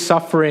face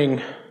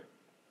suffering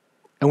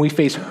and we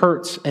face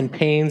hurts and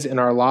pains in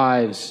our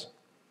lives,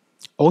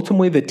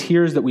 ultimately the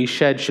tears that we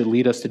shed should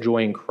lead us to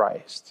joy in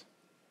Christ.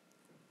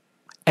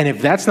 And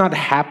if that's not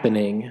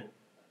happening,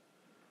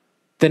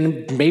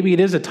 then maybe it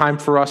is a time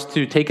for us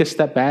to take a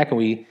step back and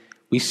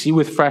we see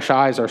with fresh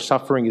eyes our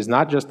suffering is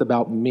not just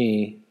about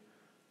me,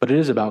 but it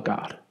is about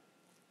God.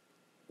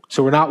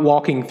 So we're not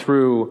walking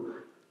through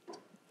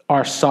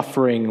our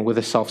suffering with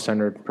a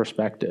self-centered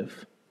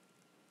perspective.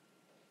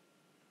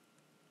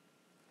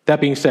 That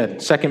being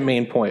said, second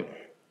main point.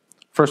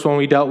 First one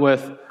we dealt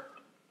with,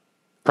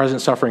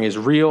 present suffering is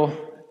real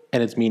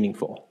and it's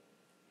meaningful.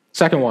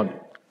 Second one,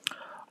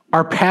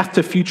 our path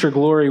to future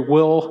glory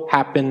will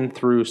happen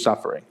through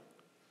suffering.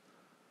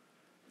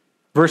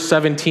 Verse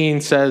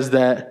 17 says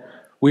that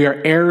we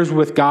are heirs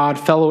with God,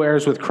 fellow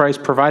heirs with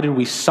Christ, provided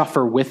we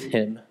suffer with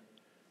him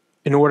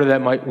in order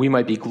that we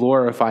might be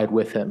glorified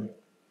with him.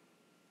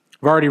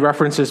 I've already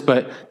referenced this,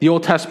 but the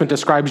Old Testament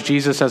describes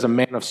Jesus as a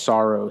man of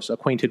sorrows,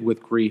 acquainted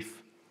with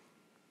grief.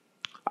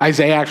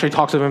 Isaiah actually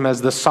talks of him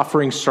as the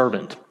suffering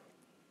servant.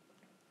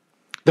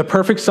 The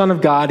perfect Son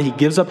of God, he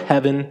gives up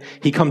heaven,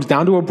 he comes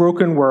down to a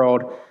broken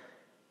world,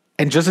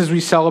 and just as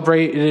we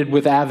celebrated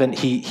with Advent,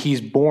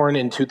 he's born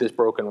into this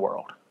broken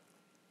world.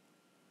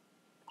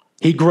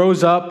 He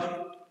grows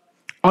up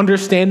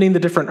understanding the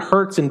different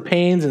hurts and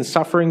pains and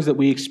sufferings that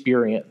we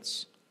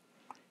experience.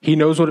 He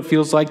knows what it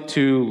feels like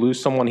to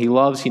lose someone he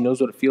loves. He knows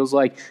what it feels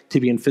like to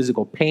be in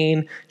physical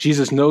pain.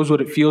 Jesus knows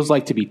what it feels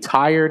like to be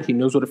tired. He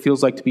knows what it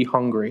feels like to be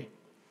hungry.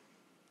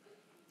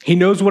 He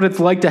knows what it's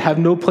like to have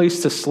no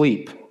place to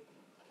sleep.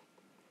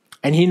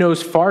 And he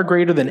knows far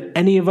greater than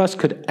any of us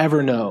could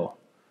ever know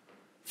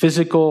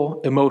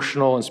physical,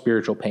 emotional, and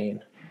spiritual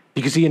pain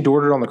because he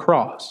endured it on the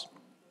cross.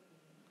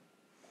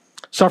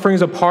 Suffering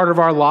is a part of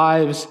our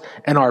lives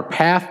and our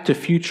path to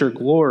future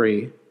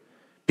glory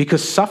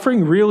because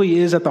suffering really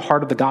is at the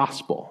heart of the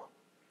gospel.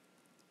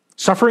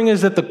 Suffering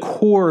is at the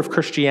core of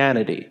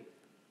Christianity.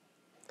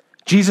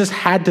 Jesus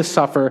had to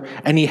suffer,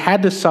 and he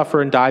had to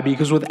suffer and die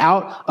because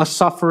without a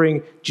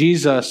suffering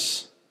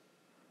Jesus,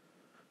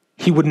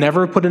 he would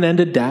never have put an end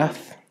to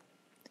death.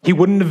 He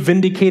wouldn't have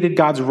vindicated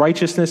God's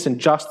righteousness and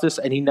justice,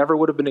 and he never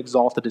would have been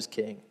exalted as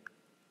king.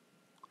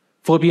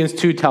 Philippians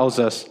 2 tells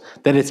us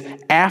that it's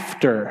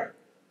after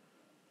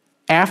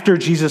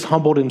Jesus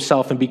humbled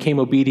himself and became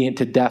obedient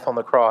to death on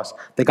the cross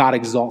that God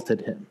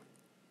exalted him.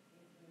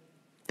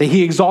 That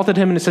he exalted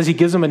him, and it says he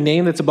gives him a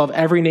name that's above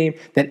every name,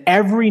 that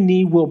every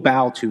knee will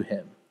bow to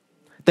him.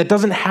 That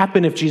doesn't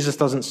happen if Jesus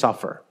doesn't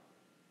suffer.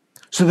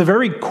 So the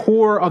very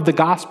core of the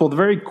gospel, the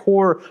very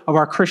core of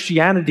our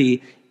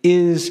Christianity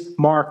is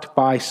marked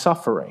by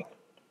suffering.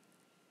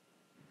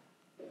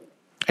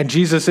 And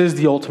Jesus is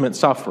the ultimate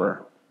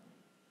sufferer.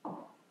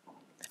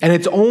 And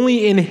it's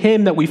only in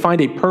him that we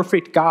find a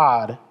perfect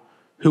God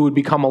who would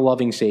become a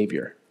loving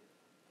Savior.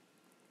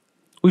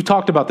 We've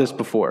talked about this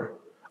before.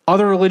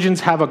 Other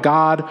religions have a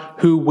God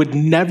who would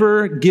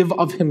never give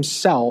of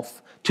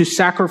himself to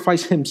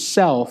sacrifice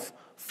himself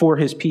for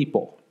his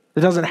people.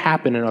 That doesn't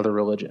happen in other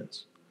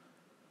religions.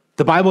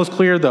 The Bible is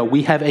clear, though.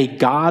 We have a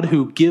God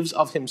who gives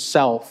of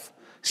himself,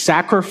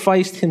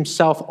 sacrificed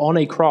himself on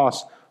a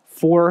cross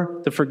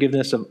for the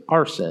forgiveness of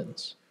our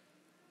sins.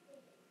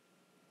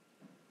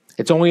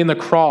 It's only in the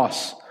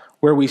cross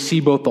where we see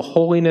both the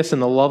holiness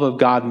and the love of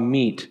God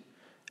meet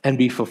and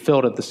be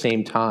fulfilled at the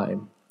same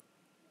time.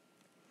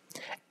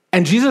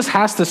 And Jesus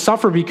has to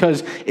suffer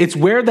because it's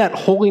where that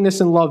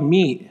holiness and love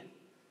meet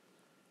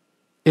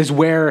is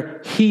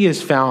where he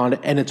is found,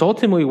 and it's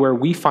ultimately where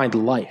we find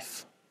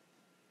life.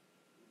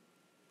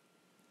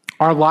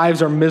 Our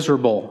lives are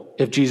miserable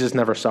if Jesus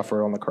never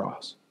suffered on the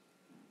cross.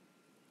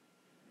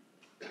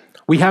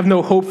 We have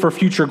no hope for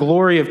future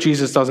glory if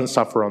Jesus doesn't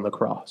suffer on the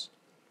cross.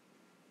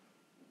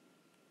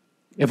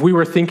 If we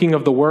were thinking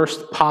of the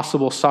worst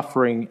possible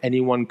suffering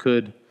anyone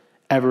could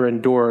ever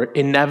endure,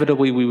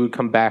 inevitably we would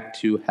come back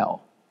to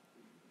hell.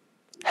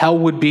 Hell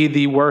would be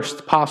the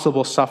worst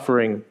possible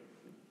suffering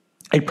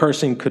a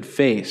person could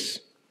face.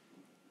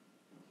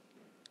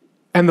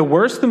 And the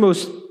worst, the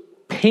most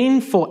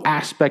painful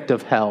aspect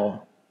of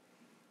hell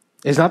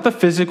is not the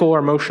physical or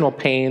emotional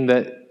pain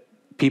that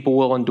people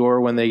will endure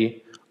when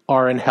they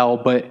are in hell,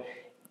 but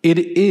it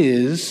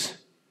is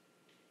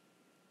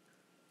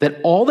that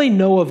all they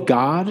know of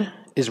God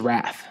is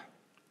wrath.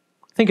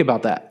 Think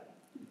about that.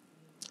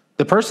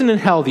 The person in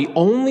hell, the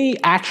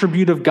only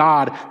attribute of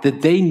God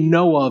that they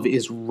know of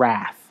is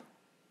wrath.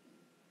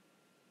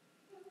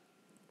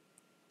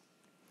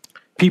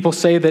 People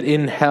say that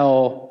in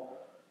hell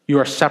you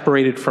are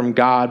separated from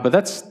God, but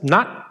that's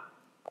not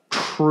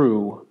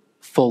true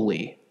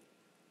fully.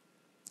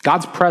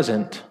 God's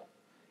present.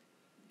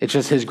 It's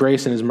just his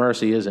grace and his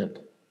mercy isn't.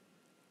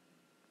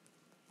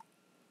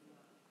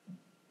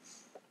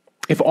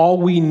 If all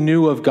we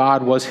knew of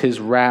God was his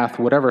wrath,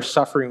 whatever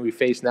suffering we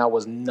face now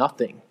was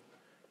nothing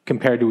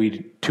compared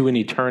to an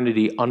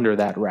eternity under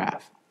that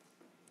wrath.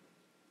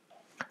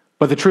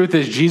 But the truth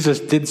is, Jesus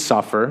did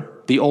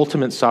suffer, the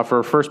ultimate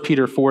sufferer. 1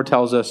 Peter 4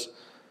 tells us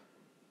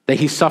that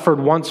he suffered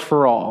once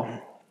for all,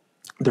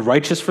 the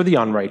righteous for the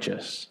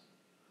unrighteous,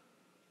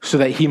 so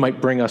that he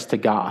might bring us to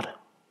God.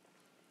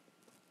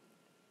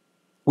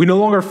 We no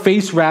longer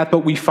face wrath, but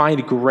we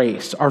find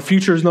grace. Our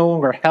future is no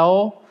longer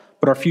hell,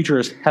 but our future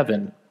is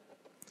heaven.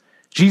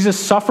 Jesus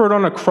suffered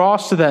on a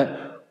cross so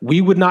that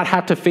we would not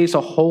have to face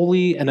a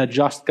holy and a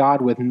just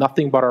God with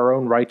nothing but our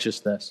own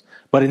righteousness,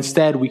 but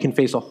instead we can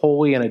face a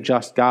holy and a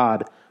just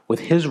God with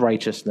his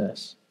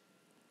righteousness.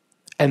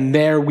 And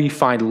there we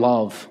find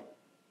love.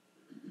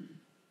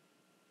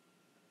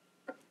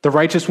 The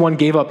righteous one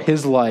gave up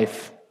his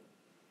life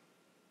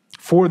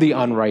for the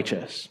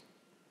unrighteous.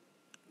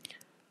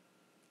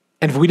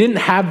 And if we didn't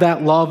have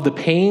that love, the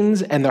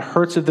pains and the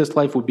hurts of this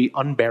life would be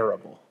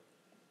unbearable.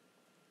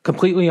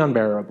 Completely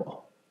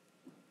unbearable.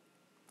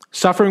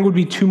 Suffering would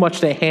be too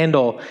much to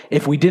handle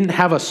if we didn't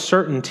have a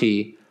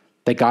certainty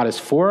that God is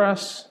for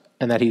us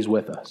and that he's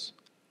with us.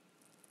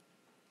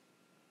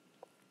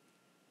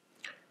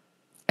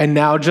 And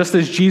now, just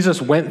as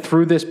Jesus went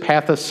through this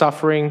path of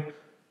suffering,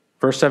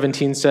 verse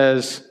 17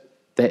 says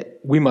that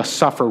we must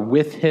suffer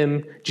with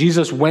him.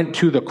 Jesus went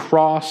to the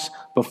cross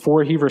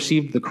before he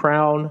received the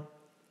crown.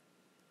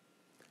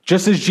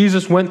 Just as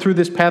Jesus went through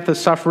this path of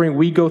suffering,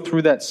 we go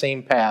through that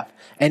same path.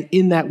 And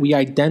in that, we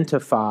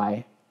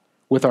identify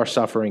with our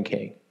suffering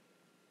King.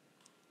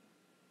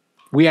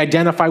 We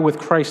identify with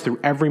Christ through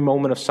every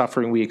moment of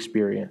suffering we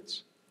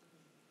experience.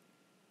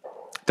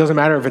 It doesn't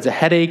matter if it's a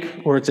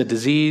headache or it's a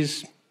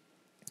disease,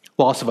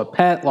 loss of a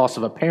pet, loss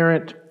of a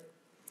parent,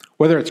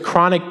 whether it's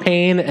chronic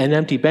pain, an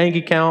empty bank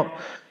account.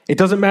 It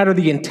doesn't matter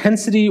the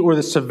intensity or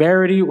the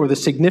severity or the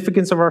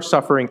significance of our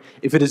suffering.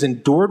 If it is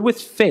endured with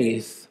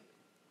faith,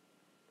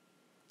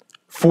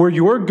 for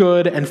your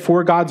good and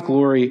for God's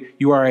glory,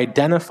 you are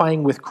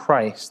identifying with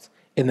Christ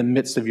in the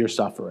midst of your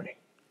suffering.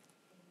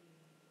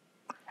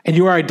 And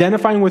you are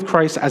identifying with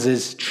Christ as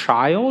his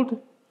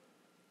child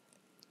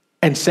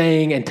and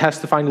saying and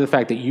testifying to the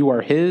fact that you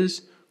are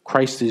his,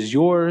 Christ is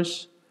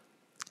yours,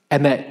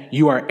 and that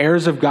you are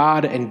heirs of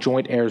God and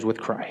joint heirs with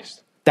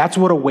Christ. That's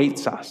what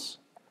awaits us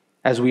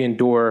as we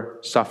endure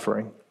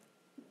suffering.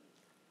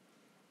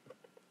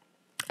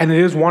 And it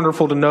is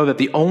wonderful to know that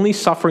the only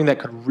suffering that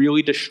could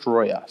really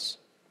destroy us,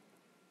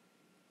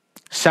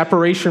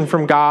 separation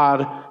from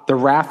God, the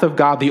wrath of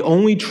God, the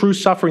only true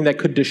suffering that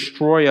could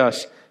destroy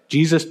us,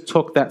 Jesus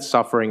took that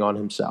suffering on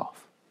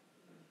himself.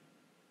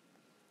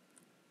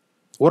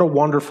 What a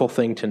wonderful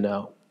thing to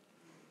know.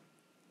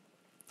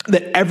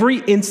 That every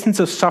instance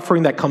of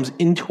suffering that comes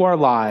into our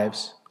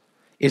lives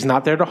is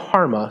not there to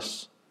harm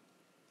us,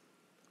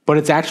 but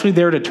it's actually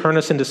there to turn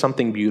us into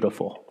something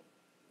beautiful.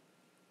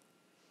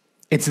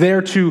 It's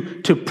there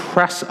to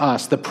press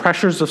us, the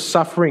pressures of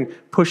suffering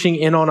pushing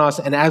in on us.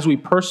 And as we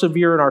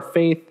persevere in our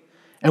faith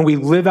and we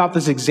live out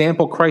this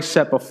example Christ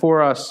set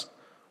before us,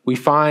 we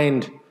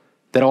find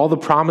that all the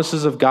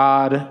promises of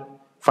God,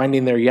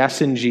 finding their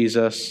yes in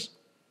Jesus,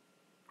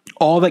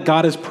 all that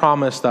God has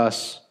promised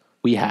us,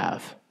 we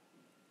have.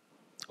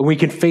 And we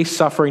can face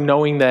suffering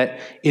knowing that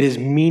it is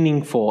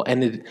meaningful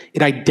and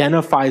it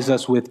identifies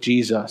us with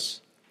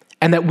Jesus,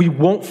 and that we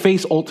won't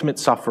face ultimate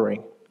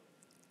suffering.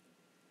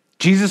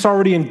 Jesus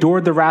already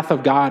endured the wrath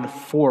of God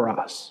for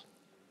us.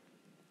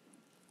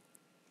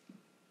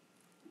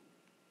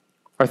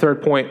 Our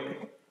third point,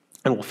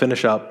 and we'll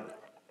finish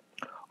up.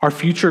 Our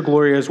future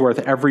glory is worth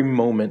every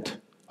moment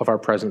of our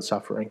present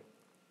suffering.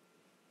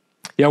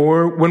 Yeah,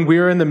 when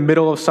we're in the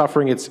middle of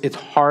suffering, it's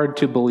hard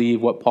to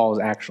believe what Paul is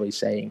actually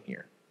saying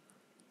here.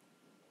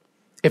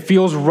 It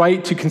feels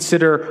right to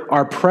consider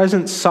our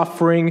present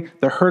suffering,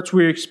 the hurts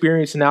we're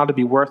experiencing now, to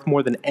be worth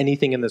more than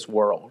anything in this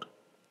world.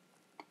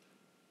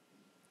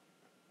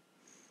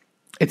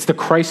 It's the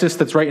crisis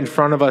that's right in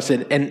front of us,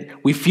 and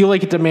we feel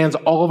like it demands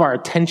all of our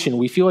attention.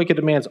 We feel like it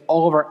demands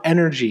all of our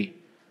energy.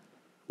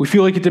 We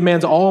feel like it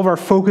demands all of our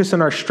focus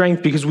and our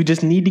strength because we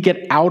just need to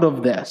get out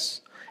of this.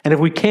 And if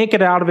we can't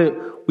get out of it,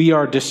 we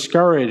are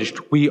discouraged.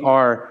 We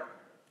are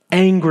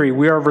angry.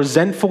 We are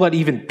resentful at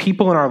even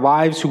people in our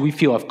lives who we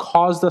feel have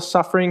caused us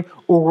suffering,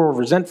 or we're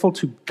resentful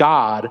to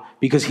God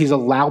because he's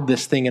allowed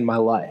this thing in my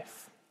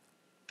life.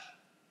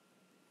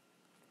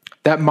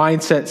 That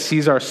mindset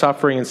sees our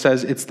suffering and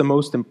says it's the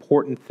most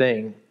important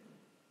thing.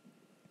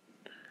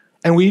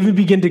 And we even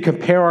begin to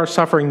compare our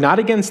suffering not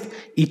against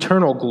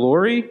eternal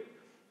glory,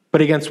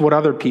 but against what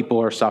other people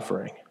are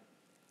suffering.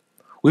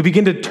 We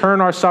begin to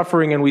turn our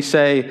suffering and we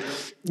say,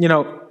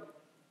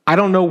 I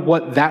don't know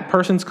what that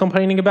person's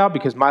complaining about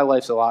because my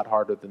life's a lot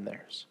harder than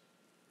theirs.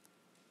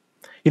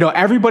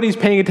 Everybody's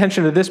paying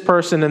attention to this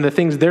person and the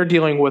things they're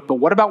dealing with, but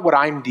what about what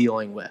I'm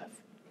dealing with?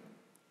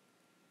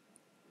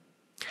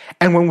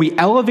 And when we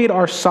elevate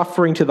our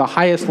suffering to the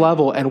highest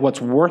level and what's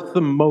worth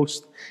the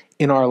most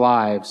in our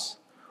lives,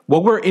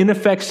 what we're in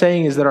effect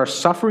saying is that our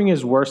suffering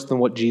is worse than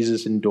what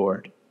Jesus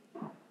endured.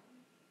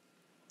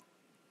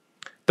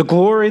 The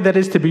glory that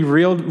is to be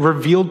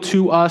revealed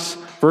to us,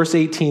 verse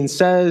 18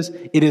 says,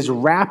 it is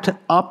wrapped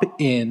up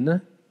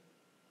in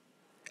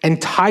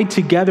and tied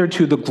together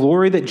to the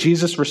glory that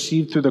Jesus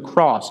received through the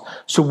cross.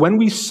 So when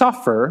we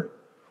suffer,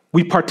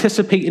 We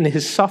participate in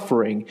his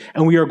suffering,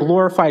 and we are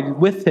glorified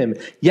with him.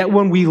 Yet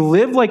when we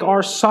live like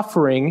our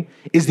suffering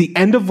is the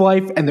end of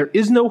life and there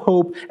is no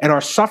hope, and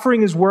our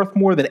suffering is worth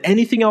more than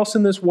anything else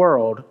in this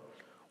world,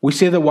 we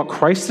say that what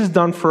Christ has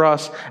done for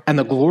us and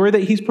the glory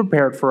that he's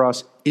prepared for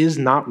us is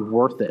not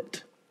worth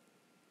it.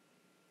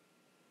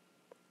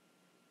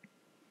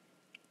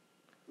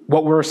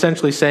 What we're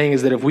essentially saying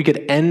is that if we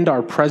could end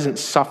our present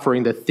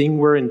suffering, the thing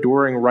we're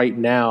enduring right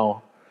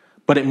now,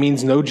 but it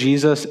means no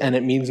Jesus and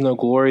it means no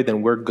glory,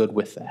 then we're good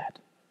with that.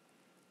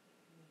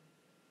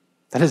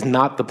 That is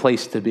not the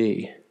place to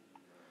be.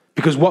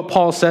 Because what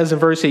Paul says in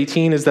verse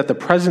 18 is that the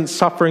present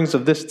sufferings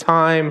of this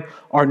time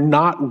are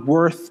not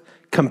worth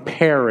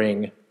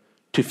comparing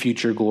to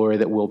future glory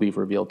that will be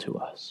revealed to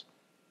us.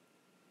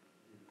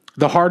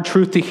 The hard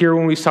truth to hear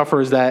when we suffer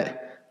is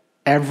that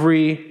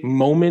every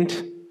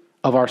moment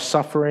of our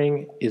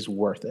suffering is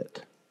worth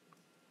it.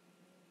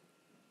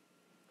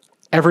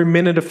 Every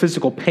minute of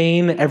physical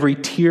pain, every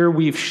tear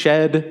we've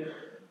shed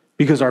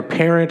because our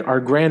parent,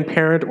 our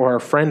grandparent, or our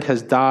friend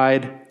has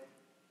died,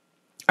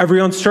 every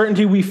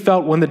uncertainty we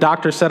felt when the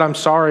doctor said, "I'm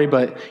sorry,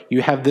 but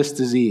you have this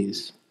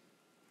disease."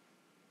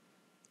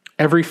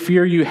 Every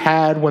fear you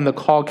had when the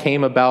call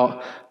came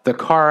about the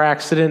car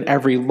accident,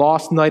 every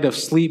lost night of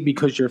sleep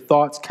because your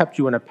thoughts kept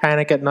you in a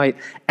panic at night,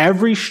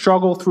 every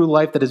struggle through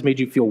life that has made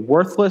you feel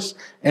worthless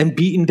and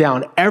beaten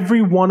down,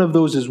 every one of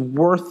those is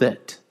worth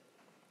it.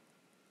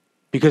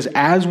 Because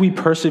as we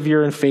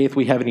persevere in faith,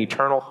 we have an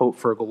eternal hope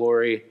for a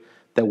glory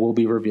that will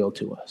be revealed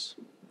to us.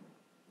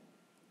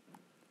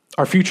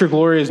 Our future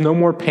glory is no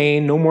more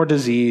pain, no more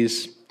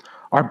disease.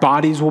 Our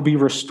bodies will be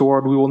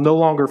restored. We will no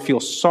longer feel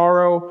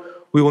sorrow.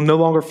 We will no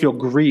longer feel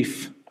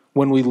grief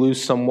when we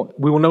lose someone.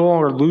 We will no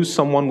longer lose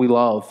someone we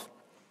love.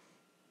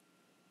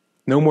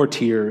 No more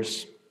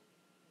tears.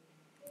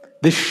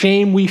 The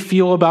shame we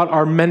feel about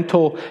our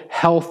mental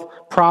health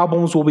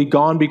problems will be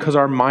gone because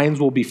our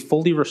minds will be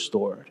fully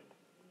restored.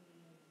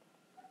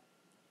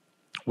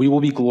 We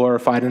will be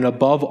glorified, and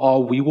above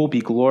all, we will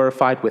be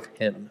glorified with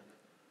him,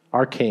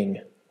 our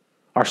King,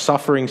 our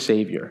suffering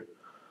Savior,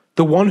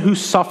 the one who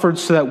suffered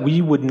so that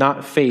we would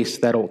not face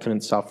that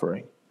ultimate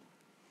suffering.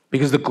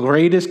 Because the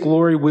greatest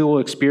glory we will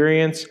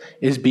experience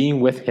is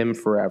being with him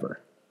forever.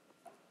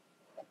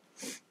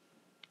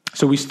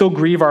 So we still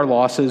grieve our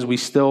losses, we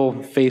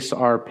still face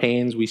our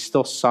pains, we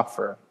still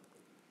suffer.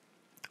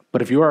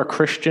 But if you are a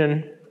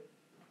Christian,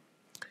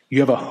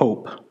 you have a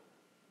hope.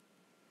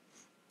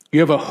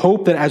 You have a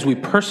hope that as we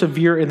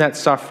persevere in that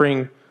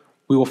suffering,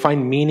 we will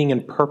find meaning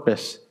and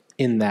purpose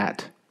in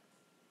that.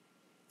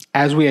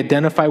 As we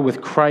identify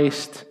with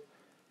Christ,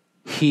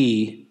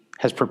 he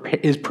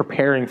is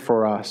preparing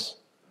for us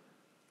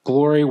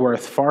glory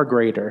worth far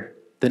greater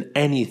than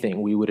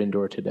anything we would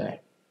endure today.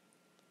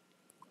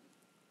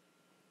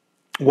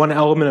 One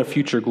element of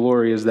future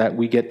glory is that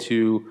we get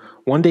to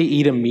one day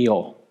eat a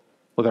meal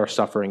with our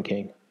suffering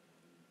King.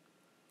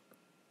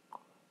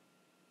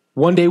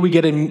 One day we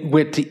get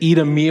to eat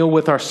a meal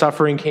with our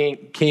suffering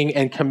King,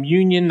 and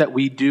communion that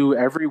we do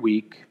every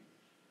week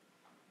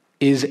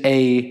is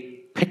a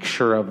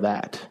picture of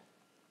that.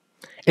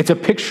 It's a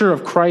picture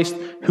of Christ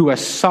who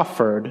has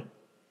suffered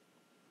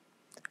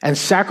and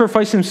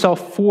sacrificed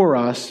himself for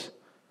us,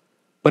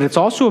 but it's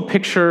also a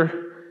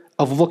picture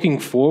of looking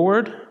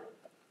forward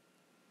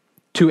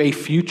to a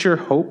future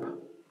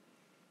hope,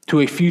 to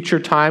a future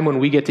time when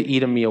we get to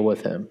eat a meal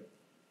with him.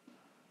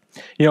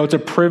 You know, it's a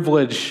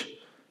privilege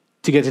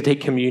to get to take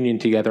communion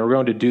together. We're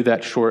going to do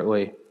that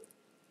shortly.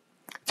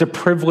 It's a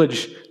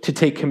privilege to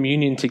take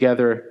communion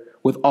together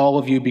with all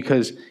of you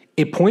because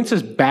it points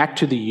us back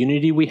to the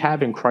unity we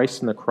have in Christ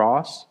and the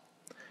cross,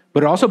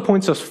 but it also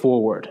points us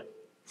forward.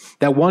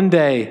 That one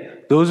day,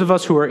 those of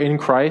us who are in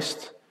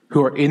Christ,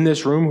 who are in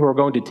this room, who are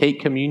going to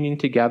take communion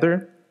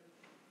together,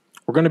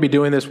 we're going to be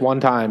doing this one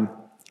time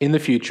in the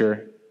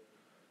future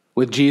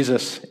with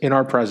Jesus in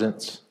our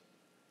presence.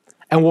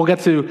 And we'll get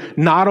to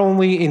not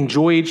only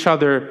enjoy each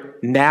other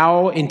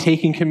now in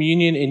taking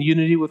communion in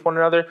unity with one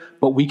another,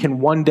 but we can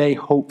one day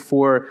hope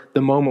for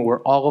the moment where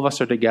all of us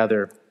are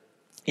together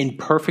in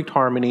perfect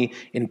harmony,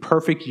 in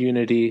perfect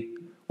unity,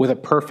 with a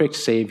perfect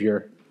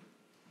Savior.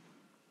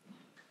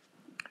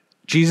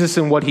 Jesus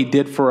and what he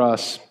did for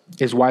us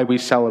is why we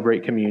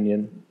celebrate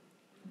communion.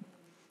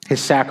 His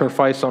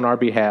sacrifice on our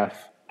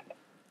behalf,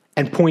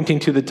 and pointing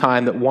to the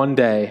time that one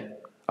day,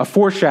 a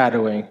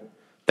foreshadowing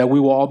that we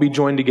will all be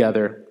joined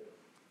together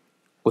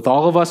with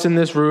all of us in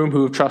this room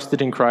who have trusted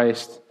in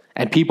Christ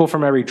and people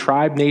from every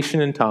tribe,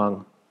 nation, and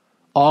tongue,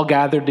 all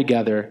gathered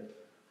together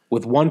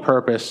with one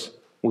purpose,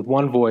 with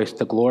one voice,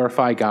 to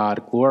glorify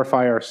God,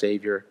 glorify our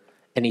Savior,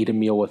 and eat a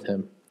meal with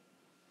him.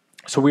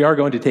 So we are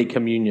going to take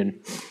communion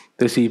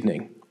this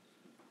evening.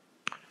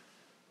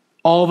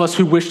 All of us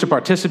who wish to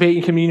participate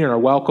in communion are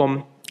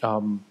welcome.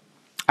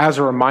 As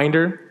a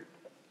reminder,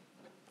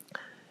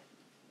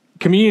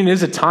 communion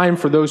is a time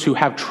for those who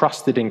have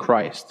trusted in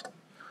Christ.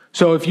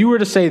 So if you were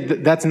to say,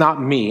 that's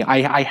not me,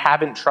 I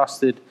haven't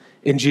trusted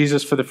in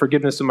Jesus for the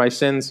forgiveness of my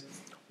sins,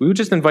 we would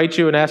just invite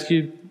you and ask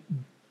you,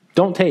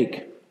 don't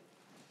take.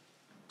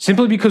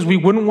 simply because we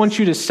wouldn't want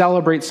you to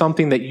celebrate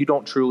something that you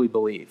don't truly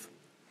believe.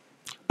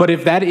 But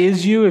if that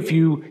is you, if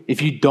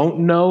you don't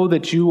know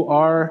that you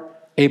are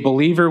a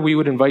believer, we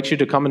would invite you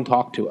to come and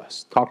talk to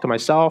us. Talk to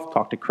myself,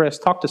 talk to Chris,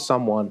 talk to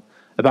someone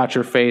about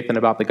your faith and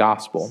about the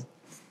gospel.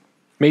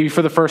 Maybe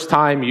for the first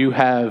time you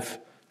have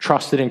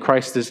trusted in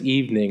Christ this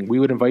evening. We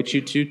would invite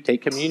you to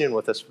take communion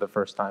with us for the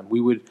first time.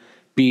 We would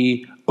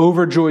be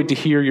overjoyed to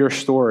hear your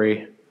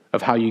story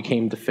of how you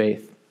came to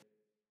faith.